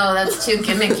again. "No, that's too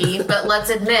gimmicky." But let's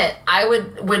admit,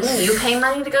 wouldn't you pay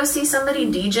money to go see somebody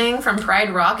DJing from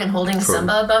Pride Rock and holding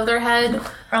Simba above their head?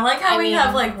 I like how I we mean,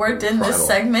 have like worked in this Primal.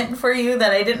 segment for you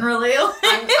that I didn't really like.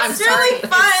 I'm It's sorry, really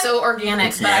fun. it's so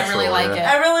organic, but I really natural, like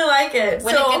yeah. I really like it.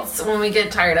 it. When we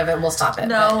get tired of it, we'll stop it.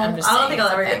 no, but I I'm just don't saying think I'll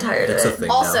it's ever okay. get tired of It's a it. thing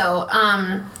now. Also,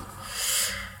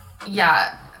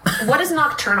 yeah, what is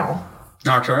Nocturnal?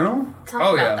 Nocturnal?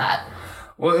 Tell me about that.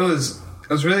 Well, it was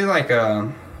really like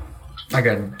a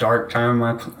dark time.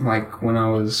 Like when I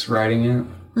was writing it,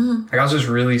 like I was just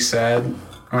really sad, and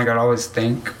like I'd always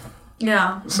think.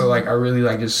 Yeah. So like I really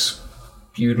like just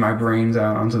spewed my brains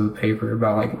out onto the paper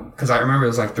about like, because I remember it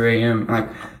was like 3 a.m. Like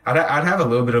I'd have a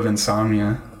little bit of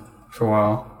insomnia for a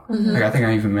while. Like I think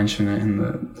I even mentioned it in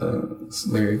the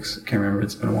lyrics. I can't remember.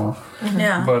 It's been a while.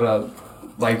 Yeah. But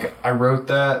like I wrote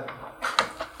that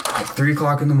at 3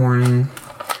 o'clock in the morning.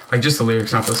 Like just the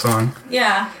lyrics, not the song.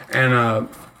 Yeah. And I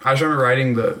just remember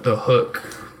writing the hook.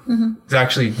 It's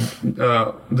actually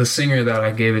the singer that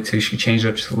I gave it to. She changed it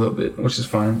up just a little bit, which is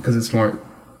fine because it's more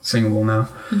singable now.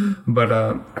 But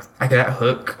like that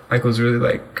hook, like was really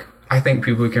like. I think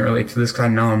people can relate to this because I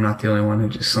know I'm not the only one who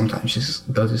just sometimes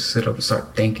they'll just sit up and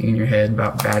start thinking in your head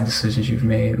about bad decisions you've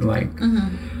made, like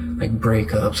like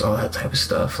breakups, all that type of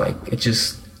stuff. Like it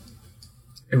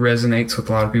resonates with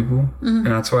a lot of people, and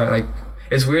that's why like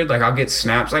it's weird. Like I'll get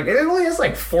snaps. Like it only has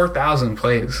like 4,000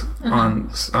 plays on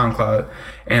SoundCloud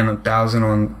and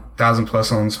 1,000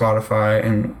 plus on Spotify,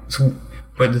 and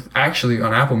but actually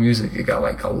on Apple Music it got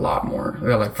like a lot more. It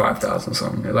got like 5,000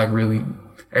 something. It like really.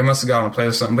 It must have got on a play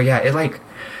or something. But yeah, it like,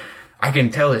 I can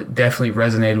tell it definitely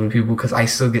resonated with people because I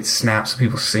still get snaps of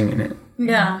people singing it.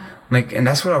 Yeah. Like, and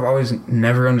that's what I've always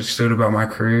never understood about my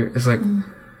career. It's like,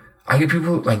 I get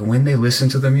people, like, when they listen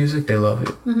to the music, they love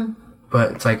it.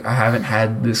 But it's like, I haven't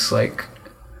had this, like,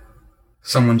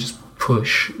 someone just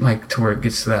push, like, to where it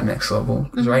gets to that next level.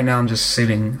 Because right now I'm just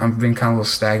sitting. I've been kind of a little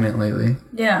stagnant lately.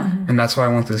 Yeah. And that's why I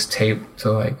want this tape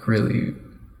to, like, really...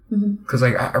 Because,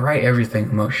 like, I write everything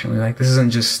emotionally. Like, this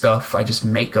isn't just stuff I just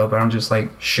make up. I don't just, like,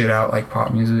 shit out, like,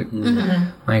 pop music.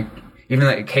 Like, even,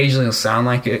 like, occasionally it'll sound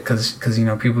like it because you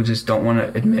know, people just don't want to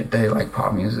admit they like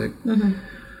pop music.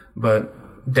 But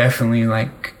definitely,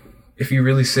 like, if you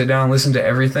really sit down and listen to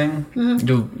everything,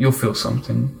 you'll feel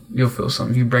something. You'll feel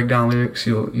something. If you break down lyrics,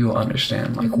 you'll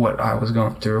understand, like, what I was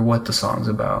going through or what the song's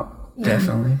about.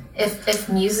 Definitely.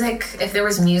 If there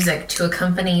was music to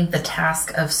accompany the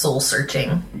task of soul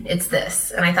searching, it's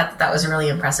this. And I thought that was really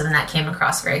impressive, and that came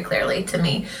across very clearly to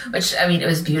me. Which, I mean, it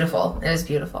was beautiful. It was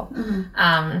beautiful.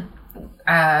 And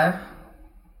by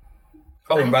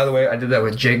the way, I did that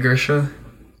with Jake Gersha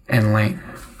and Lane.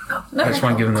 I just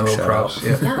want to give them the little props.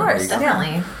 Yeah, of course,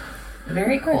 definitely.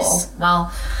 Very cool.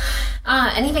 Well.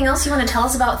 Anything else you want to tell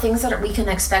us about things that we can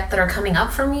expect that are coming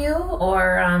up from you,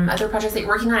 or other projects that you're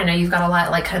working on? I know you've got a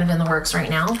lot, like, kind of in the works right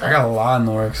now. But I got a lot in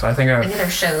the works. I think I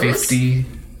have 50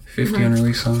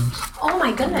 unreleased songs. Oh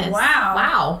my goodness!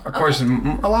 Wow! Of course, a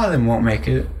lot of them won't make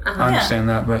it. I understand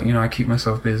that, but you know, I keep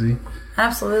myself busy.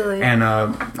 Absolutely. And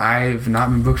I've not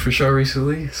been booked for show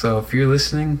recently, so if you're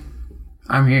listening,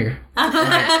 I'm here.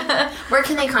 Where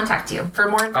can they contact you for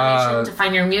more information, to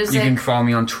find your music? You can follow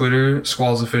me on Twitter,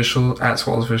 Squalls Official, at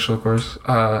Squalls Official, of course.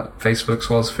 Facebook,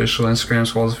 Squalls Official. Instagram,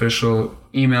 Squalls Official.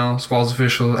 Email,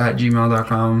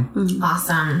 squallsofficial@gmail.com.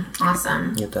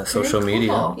 Awesome. Get that social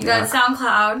media. You got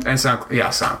SoundCloud. And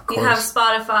SoundCloud. You have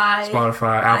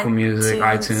Spotify, Apple Music,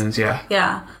 iTunes.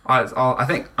 Yeah. I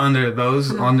think under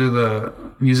those, under the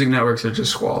music networks, are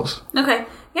just Squalls. Okay.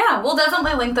 Yeah, we'll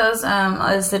definitely link those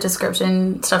as the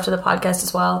description stuff to the podcast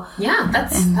as well. Yeah,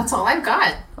 that's all I've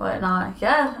got. Whatnot.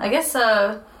 Yeah, I guess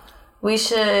we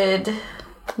should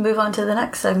move on to the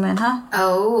next segment, huh?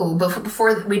 Oh, but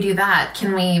before we do that,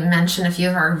 can we mention a few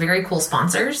of our very cool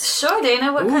sponsors? Sure,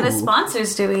 Dana. What kind of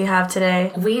sponsors do we have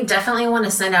today? We definitely want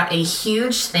to send out a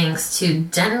huge thanks to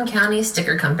Denton County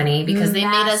Sticker Company because they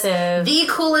made us the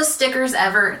coolest stickers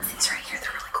ever. These right here,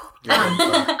 they're really cool.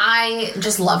 I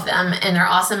just love them, and they're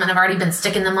awesome, and I've already been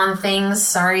sticking them on things.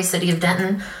 Sorry, City of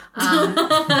Denton. You're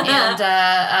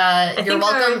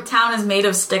welcome. Our town is made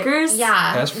of stickers.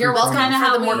 Yeah, you're welcome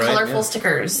for the more colorful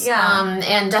stickers. Yeah,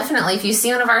 and definitely, if you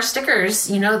see one of our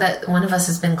stickers, you know that one of us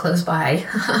has been close by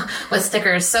with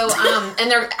stickers. So,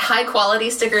 and they're high quality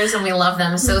stickers, and we love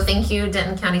them. So, thank you,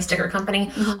 Denton County Sticker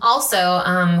Company.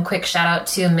 Also, quick shout out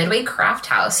to Midway Craft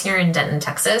House here in Denton,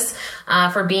 Texas,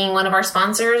 for being one of our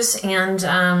sponsors and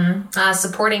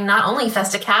supporting not only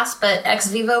FestaCast but Ex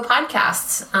Vivo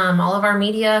podcasts. All of our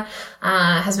media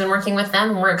has been working with them,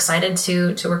 and we're excited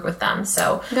to work with them.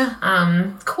 So,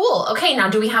 cool. Okay, now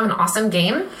do we have an awesome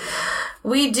game?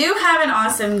 We do have an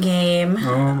awesome game.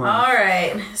 Oh my. All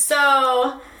right.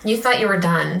 So you thought you were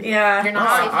done. Yeah. You're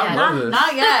not safe yet.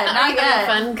 Not yet. Not yet.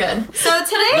 Fun. Good. So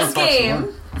today's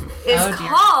game is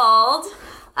called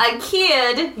I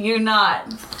Kid You Not.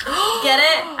 Get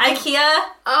it? IKEA?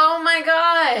 Oh my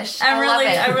gosh. I'm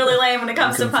really lame when it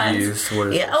comes to puns.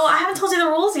 Oh, I haven't told you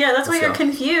the rules yet. That's why you're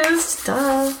confused.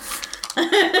 Duh.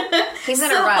 He's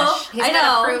in a rush. He's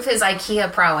got to prove his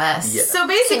IKEA prowess. Yeah. So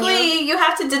basically, you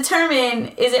have to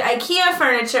determine, is it IKEA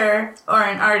furniture or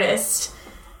an artist?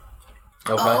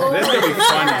 Okay. This is gonna be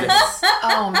fun.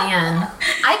 Oh man,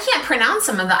 I can't pronounce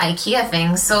some of the IKEA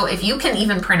things. So if you can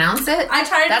even pronounce it, I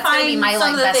tried to that's gonna find be my,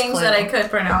 some of the best things clue. that I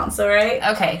could pronounce, alright?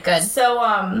 Okay, good. So,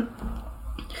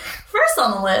 first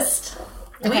on the list,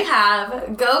 we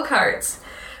have go-karts,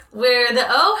 where the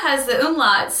O has the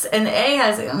umlauts and the A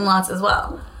has the umlauts as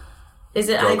well. Is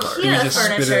it Go-kart. Do we IKEA just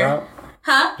furniture? spit it out?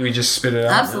 Huh? Do we just spit it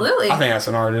out? Absolutely. I think that's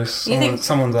an artist. You think-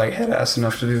 Someone's like head ass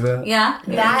enough to do that. Yeah,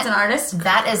 that's an artist.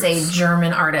 That is a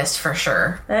German artist for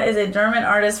sure. That is a German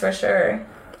artist for sure.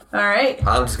 Alright.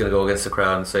 I'm just gonna go against the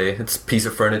crowd and say it's a piece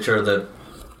of furniture that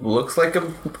looks like a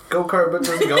go-kart but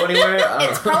doesn't go anywhere.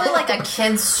 It's probably like a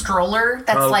kid's stroller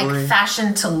that's Probably. like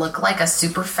fashioned to look like a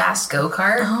super fast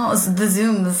go-kart. Oh, it's the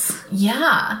Zooms.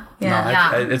 Yeah. Yeah. No,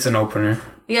 Yeah. it's an opener.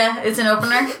 Yeah, it's an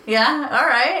opener. Yeah,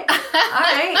 alright.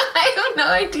 Alright. I have no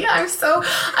idea.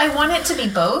 I want it to be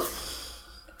both.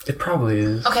 It probably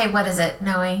is. Okay, what is it,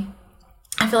 Noe?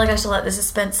 I feel like I should let the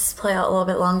suspense play out a little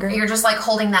bit longer. You're just like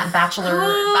holding that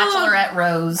bachelorette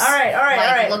rose. All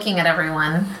right. Looking at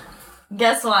everyone.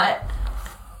 Guess what?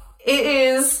 It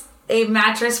is a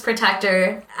mattress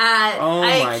protector at Oh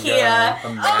my IKEA. God. A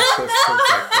mattress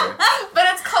protector. But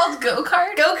it's called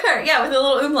go-kart? Go-kart, yeah, with the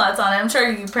little umlauts on it. I'm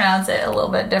sure you pronounce it a little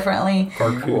bit differently.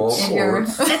 Cool. If you're-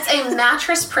 It's a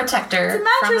mattress protector. It's a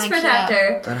mattress from IKEA.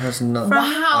 protector. That has no.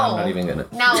 Wow. I'm not even gonna.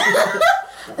 Now,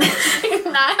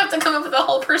 now I have to come up with a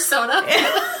whole persona.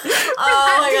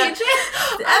 Oh my god.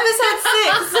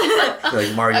 Episode 6.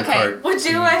 Like Mario Okay. Kart. Would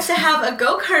you like to have a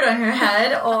go-kart on your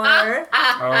head or...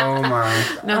 Oh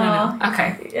my. No.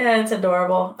 Okay. Yeah, it's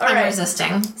adorable. All I'm right.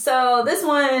 resisting. So this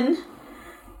one,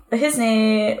 his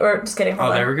name, or just kidding. Hold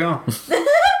Oh, on. there we go. We're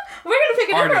gonna pick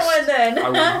a different Artist. one then. I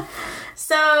win.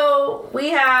 So we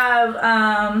have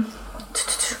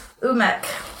Umek.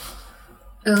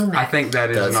 Ooh, I think that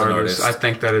is That's an an artist. artist. I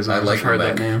think that is an I artist. like I've heard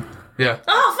Umek. that name. Yeah.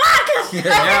 Oh fuck! Yeah,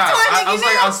 I was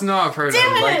like, I've heard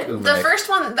Damn that. it. Like the Umek. first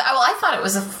one, I thought it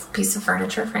was a piece of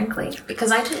furniture, frankly,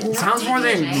 because I didn't know. Sounds more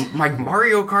than like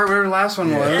Mario Kart, whatever the last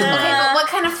one was. Okay, but what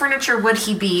kind of furniture would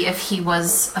he be if he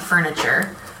was a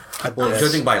furniture? Well,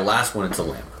 judging by last one, it's a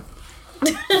lamp. A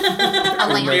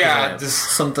lamp? Yeah,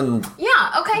 just Something.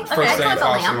 Yeah, okay. first I thing thought the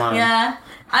awesome lamp. line. Yeah.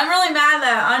 I'm really mad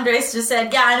that Andres just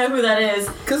said, yeah, I know who that is.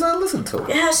 Because I listened to it.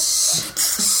 Yeah,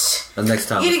 shh. And next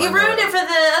time. You ruined it for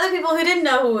the other people who didn't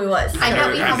know who he was. I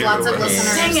know we I have knew lots it of was.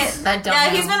 listeners Dang it. that don't Yeah,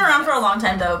 know. he's been around for a long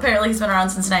time, though. Apparently he's been around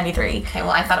since 93. Okay,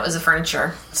 well, I thought it was a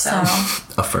furniture. So,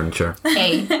 A furniture.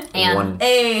 A and One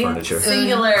A furniture.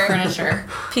 singular furniture.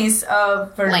 piece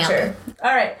of furniture.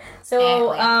 All right.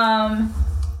 So,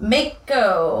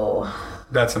 Mako.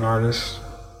 That's an artist.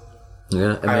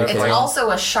 Yeah. It's Like-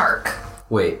 also a shark.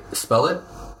 Wait, spell it?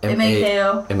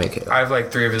 M-A-K-O. M-A-K-O. I have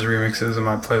like 3 of his remixes in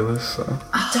my playlist. So.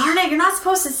 Darn it, you're not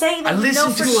supposed to say that. You know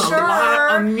for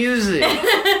sure. music.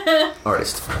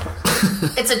 Artist.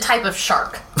 It's a type of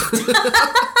shark.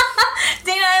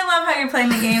 Dana, I love how you're playing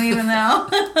the game, even though.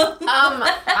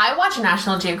 I watch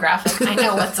National Geographic. I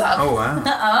know what's up. Oh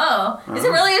wow. Is it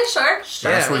really a shark?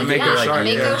 That's what Mako Yeah, Shark. Mako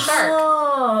Yeah. shark.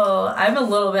 Oh, I'm a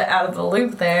little bit out of the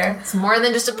loop there. It's more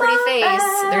than just a pretty face.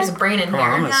 There's a brain in Come on,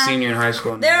 I'm here. a senior in high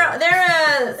school. They're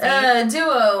a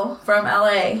duo from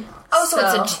LA. Oh,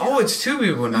 so it's a Oh, it's 2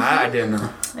 people now. I didn't know.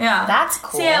 Yeah. That's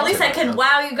cool. See, at least I can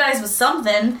wow you guys with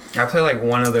something. I play like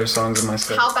one of their songs in my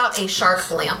set. How about a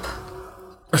shark lamp?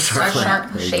 A There you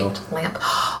shark-shaped lamp.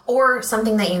 Or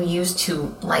something that you use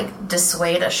to, like,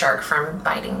 dissuade a shark from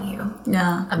biting you.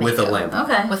 Yeah. With a Mako. lamp.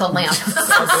 Okay. With a lamp.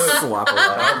 Swap a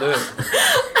lot. I'll do it.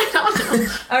 I don't know.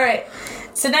 All right.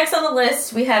 So next on the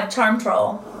list we have Charm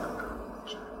Troll.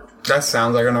 That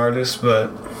sounds like an artist, but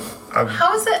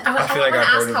How is it? I feel like want to I've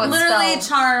heard ask of how it. it's Literally spelled.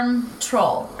 Charm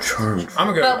Troll. Charmed. I'm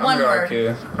gonna go. But I'm one gonna word.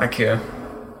 go IKEA.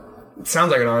 It sounds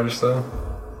like an artist though.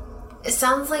 It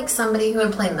sounds like somebody who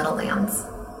would play Middlelands.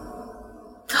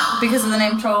 Because of the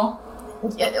name Troll.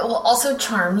 Yeah, well, also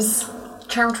Charms.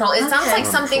 Charm Troll. It sounds Okay. like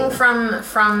something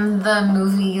from the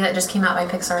movie that just came out by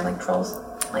Pixar, like Trolls.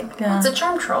 Like, Yeah. it's a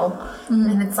charm troll.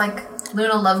 And it's like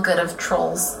Luna Lovegood of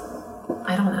trolls.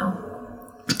 I don't know.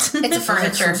 It's a Like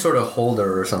furniture. some sort of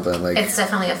holder or something. Like It's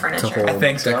definitely a to furniture. hold I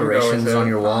think so. I'm gonna go with decorations it. on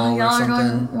your wall or Y'all are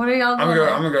something. going. What are y'all going?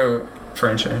 I'm gonna go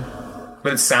furniture.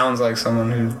 But it sounds like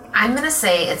someone who. I'm going to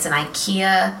say it's an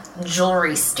IKEA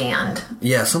jewelry stand.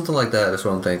 Yeah, something like that is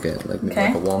what I'm thinking. Like maybe Okay.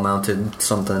 like a wall mounted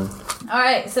something. All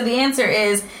right. So the answer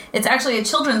is it's actually a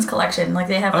children's collection. Like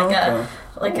they have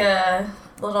like a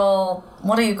little,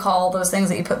 what do you call those things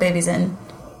that you put babies in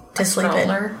to sleep in?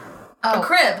 Stroller. A Oh,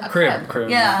 crib. Crib.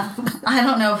 Yeah. I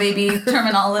don't know baby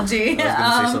terminology. I was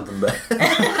gonna say something bad.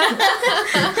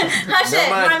 Hush it.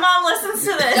 mind. My mom listens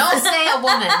to this. Don't say a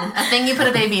woman. A thing you put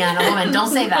a baby on. A woman. Don't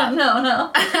say that.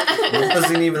 No. It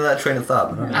wasn't even that train of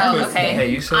thought. Oh, okay. Hey,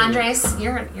 you said Andres,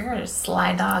 you're a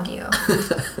sly dog, you.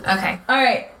 Okay. All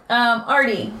right.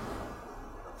 Artie.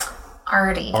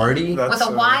 Artie. Artie? With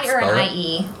a Y or spell an it.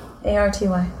 IE? ARTY.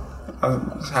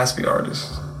 it has to be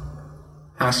artist.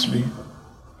 Has to be.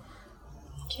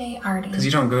 J. Artie. Because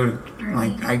you don't go to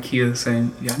like IKEA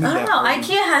saying, yeah, I need I that. don't know.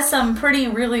 IKEA has some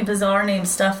really bizarre name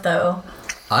stuff, though.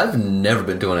 I've never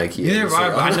been to an IKEA. Yeah,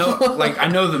 right, but I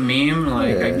know the meme,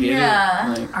 like, I get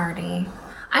Yeah. it. Like, Artie.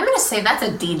 I'm going to say that's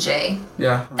a DJ.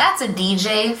 yeah. That's a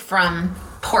DJ from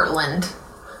Portland.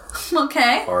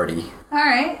 Okay. Artie. All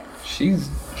right. She's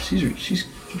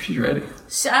ready.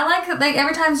 I like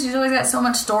every time she's always got so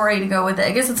much story to go with it.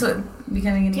 I guess that's what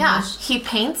becoming an Yeah, English. he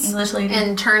paints English lady.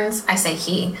 and turns. I say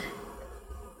he.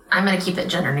 I'm gonna keep it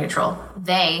gender neutral.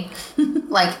 They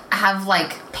have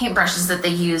paintbrushes that they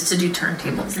use to do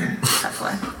turntables and stuff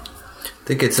with. I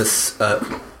think it's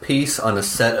a piece on a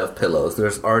set of pillows.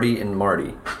 There's Artie and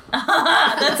Marty.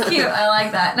 That's cute. I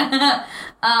like that.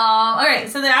 All right.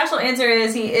 So the actual answer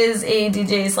is he is a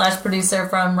DJ / producer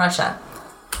from Russia.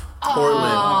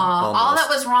 Portland. All that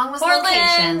was wrong was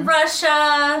location. Portland,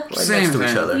 Russia. Right Same next to each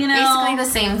thing. other. You know, Basically the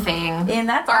same thing. and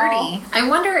that's Artie. all. I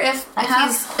wonder if have-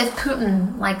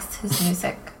 Putin likes his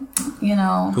music. You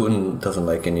know, Putin doesn't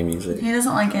like any music. he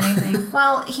doesn't like anything.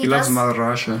 Well, He loves Mother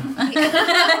Russia.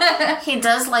 He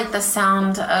does like the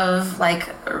sound of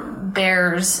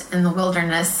bears in the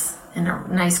wilderness in a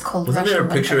nice cold. Wasn't there a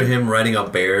Russian picture winter. of him riding a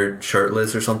bear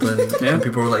shirtless or something? Yeah. And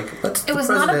people were like, that's It was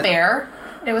not a bear.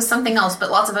 It was something else, but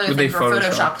lots of other But they things were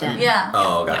photoshopped photoshopped in. Yeah.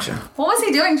 Oh, gotcha. What was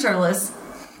he doing shirtless?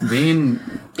 Being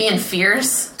Being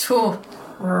fierce.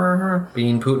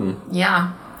 Being Putin.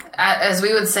 Yeah. As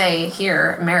we would say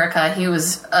here, America, he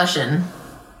was Ushin.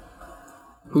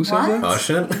 who says What? that? Oh,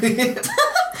 shit.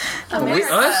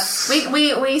 America. Us?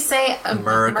 We say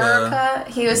America.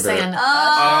 He was saying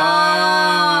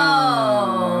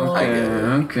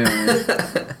Oh. Okay.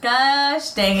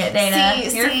 Gosh, dang it, Dana.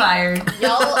 See- You're see. fired.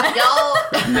 y'all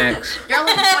Next. y'all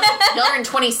are in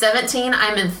 2017.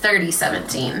 I'm in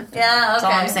 3017. Yeah, okay. That's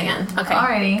all I'm saying. Okay.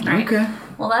 Alrighty. Okay.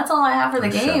 Well, that's all I have for the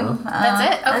game.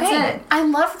 That's it. Okay. That's it. I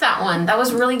loved that one. That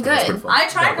was really Pretty good. fun. I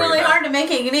tried Gotta bring really it back. hard to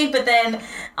make it unique, but then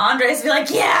Andres be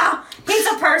like, yeah, he's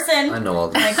a person. I know all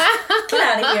this. Like, get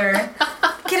out of here.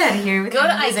 Get out of here with Go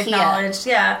your to music IKEA. knowledge.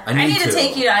 Yeah. I need to to.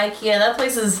 take you to IKEA. That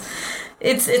place is,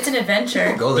 it's an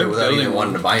adventure. Go there without building even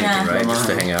wanting to buy anything, Yeah. right? Just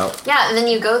to hang out. Yeah, and then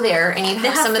you go there and you have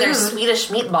have some of their food. Swedish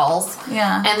meatballs.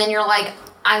 Yeah. And then you're like,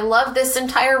 I love this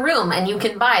entire room, and you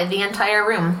can buy the entire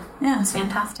room. Yeah. It's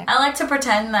fantastic. I like to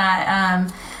pretend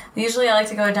that, usually I like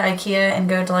to go to IKEA and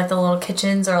go to like the little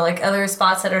kitchens or like other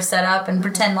spots that are set up and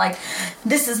pretend like,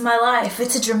 this is my life.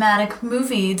 It's a dramatic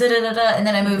movie. Da da da da. And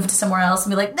then I move to somewhere else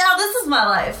and be like, no, this is my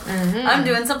life. I'm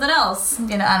doing something else.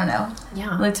 You know, I don't know. Yeah.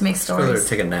 I like to make Rather stories.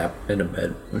 take a nap in a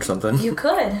bed or something. You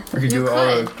could. I could do You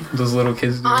all could. those little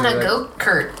kids do. On a that. goat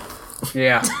cart.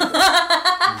 Yeah.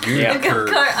 Yeah. Go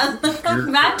cart on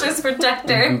the mattress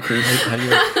protector. How do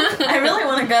you I really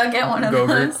want to go get one of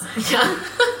Go-gurt. those.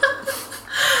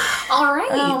 All right.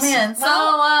 Oh man!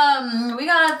 So we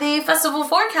got the festival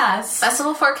forecast.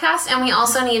 Festival forecast, and we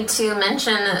also need to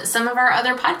mention some of our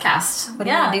other podcasts. What do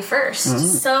you Yeah. want to do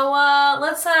first? So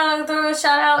let's throw a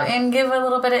shout out and give a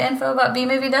little bit of info about B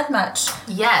Movie Deathmatch.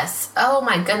 Yes. Oh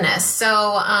my goodness.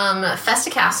 So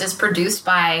Festicast is produced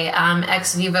by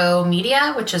Ex Vivo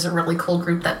Media, which is a really cool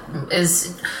group that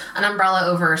is an umbrella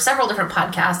over several different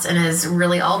podcasts and is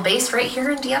really all based right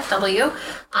here in DFW.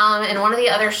 And one of the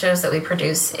other shows that we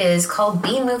produce is called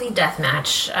B Movie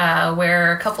Deathmatch,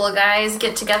 where a couple of guys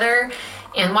get together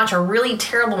and watch a really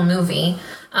terrible movie.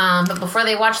 But before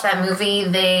they watch that movie,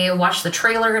 they watch the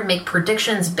trailer and make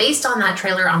predictions based on that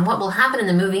trailer on what will happen in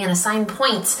the movie and assign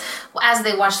points as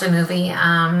they watch the movie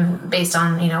based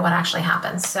on, what actually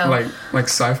happens. So, like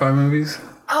sci-fi movies.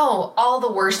 oh, all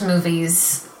the worst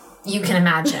movies you can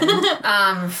imagine.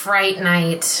 Fright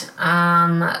Night,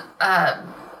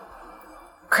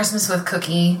 Christmas with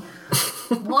Cookie,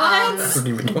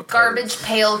 What? Garbage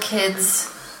Pail Kids.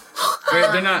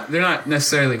 They're not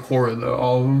necessarily horror though.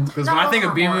 All of them. Because when I think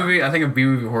of B horror. movie, I think of B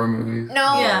movie horror movies.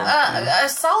 No, Yeah. a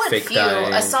solid Fake few.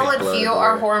 dying, A solid fake blood, few or-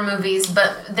 are horror movies,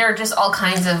 but they're just all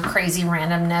kinds of crazy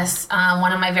randomness.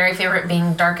 One of my very favorite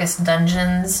being Darkest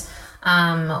Dungeons,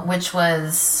 which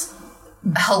was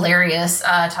hilarious.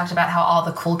 Talked about how all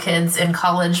the cool kids in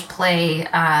college play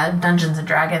Dungeons and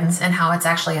Dragons and how it's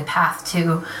actually a path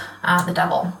to the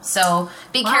devil. So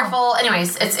be careful.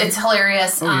 Anyways, it's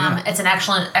hilarious. yeah. It's an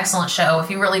excellent show.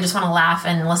 If you really just want to laugh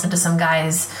and listen to some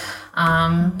guys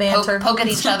Banter. poke at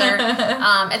each other.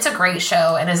 It's a great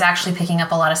show and is actually picking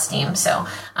up a lot of steam. So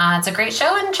it's a great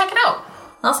show and check it out.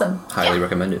 Awesome. Highly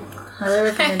recommended. Highly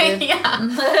recommended. Yeah.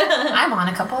 I'm on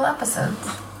a couple of episodes.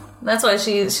 That's why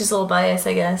she's a little biased,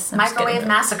 I guess. Microwave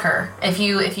Massacre. If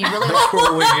you really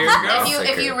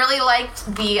if you really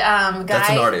liked the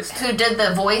guy who did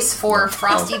the voice for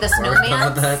Frosty the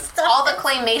Snowman, all the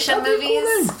claymation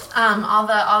movies, all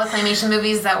the claymation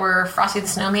movies that were Frosty the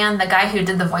Snowman, the guy who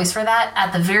did the voice for that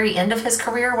at the very end of his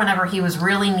career, whenever he was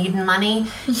really needing money,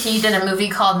 he did a movie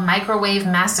called Microwave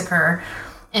Massacre,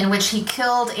 in which he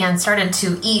killed and started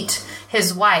to eat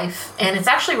his wife, and it's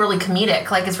actually really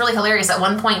comedic. Like, it's really hilarious. At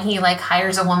one point, he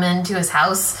hires a woman to his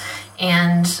house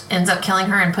and ends up killing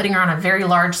her and putting her on a very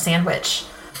large sandwich.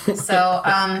 So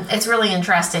it's really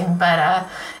interesting, but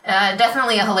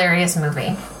definitely a hilarious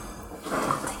movie.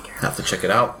 Have to check it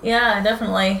out. Yeah,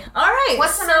 definitely. All right.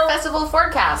 What's in our festival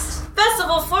forecast?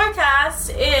 Festival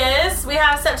forecast is we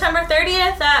have September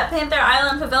 30th at Panther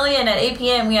Island Pavilion at 8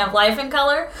 p.m. We have Life in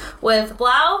Color with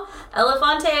Blau,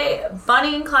 Elefante,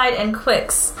 Bonnie and Clyde, and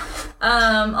Quicks.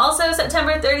 Also,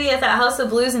 September 30th at House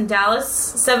of Blues in Dallas,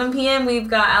 7 p.m. We've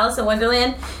got Alice in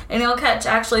Wonderland, and you'll catch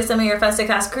actually some of your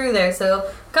Festicast crew there. So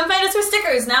come find us for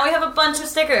stickers. Now we have a bunch of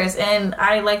stickers, and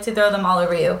I like to throw them all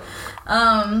over you.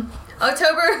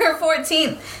 October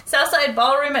 14th, Southside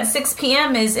Ballroom at 6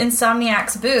 p.m. is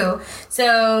Insomniac's Boo.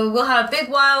 So we'll have Big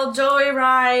Wild,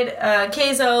 Joyride,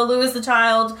 Keizo, Louis the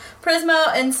Child, Prismo,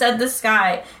 and Said the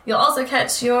Sky. You'll also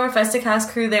catch your Festicast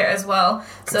crew there as well.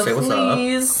 So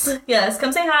please, yes,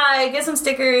 come say hi, get some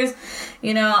stickers.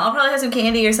 You know, I'll probably have some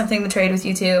candy or something to trade with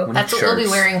you too. That's what we'll be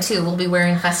wearing too. We'll be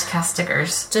wearing Festicast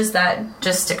stickers. Just that.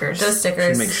 Just stickers. Just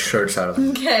stickers. Should make shirts out of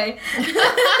them. Okay.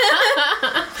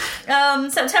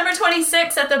 September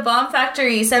 26th at the Bomb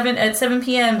Factory, 7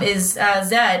 p.m. is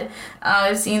Zed.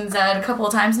 I've seen Zed a couple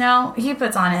of times now. He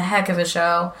puts on a heck of a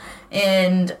show,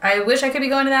 and I wish I could be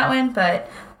going to that one, but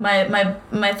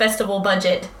my festival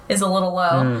budget is a little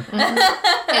low.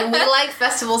 And we like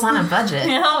festivals on a budget.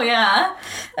 Oh yeah.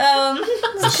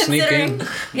 Sneak in.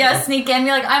 Yeah, sneak in.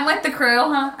 Be like, I'm with the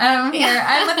crew. Huh? I'm here.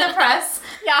 I'm with the press.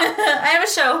 Yeah. I have a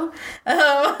show.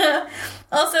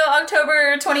 Also,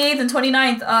 October 28th and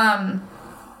 29th,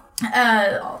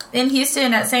 in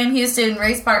Houston at Sam Houston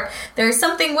Race Park, there's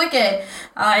Something Wicked.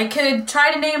 I could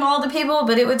try to name all the people,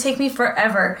 but it would take me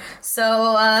forever.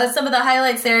 So some of the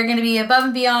highlights there are going to be Above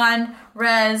and Beyond,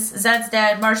 Rez, Zed's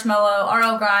Dead, Marshmello,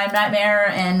 R.L. Grime, Nightmare,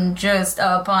 and just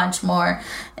a bunch more.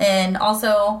 And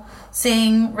also,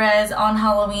 seeing Rez on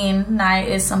Halloween night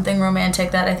is something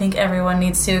romantic that I think everyone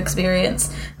needs to experience.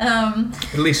 At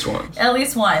least once. At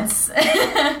least once.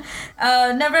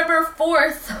 November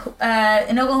 4th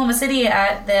in Oklahoma City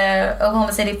at the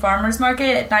Oklahoma City Farmers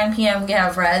Market at 9 p.m. we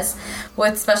have Rez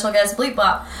with special guest Bleep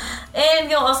Blop.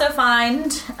 And you'll also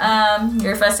find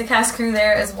your Festicast crew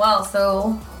there as well,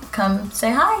 so come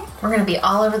say hi. We're going to be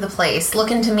all over the place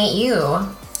looking to meet you.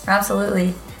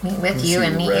 Absolutely. Meet with you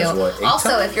and meet you.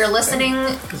 Also, if you're listening...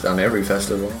 It's on every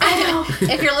festival. I know.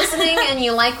 If you're listening and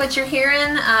you like what you're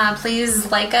hearing, please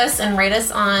like us and rate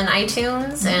us on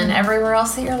iTunes and everywhere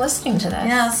else that you're listening to this.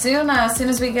 Yeah, soon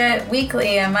as we get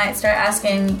weekly, I might start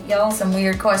asking y'all some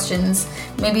weird questions.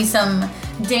 Maybe some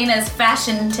Dana's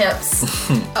fashion tips.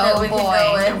 Oh,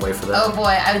 boy. Can't wait for that. Oh,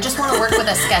 boy. I just want to work with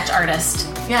a sketch artist.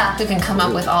 Yeah. Who can come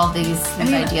up with all these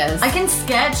ideas. I can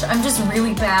sketch. I'm just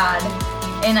really bad.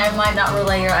 And I might not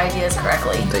relay your ideas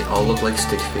correctly. They all look like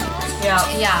stick figures.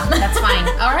 Yeah. Yeah, that's fine.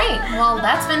 All right. Well,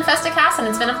 that's been Festicast, and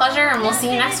it's been a pleasure, and we'll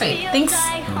see you next week. Thanks.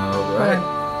 All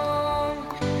right.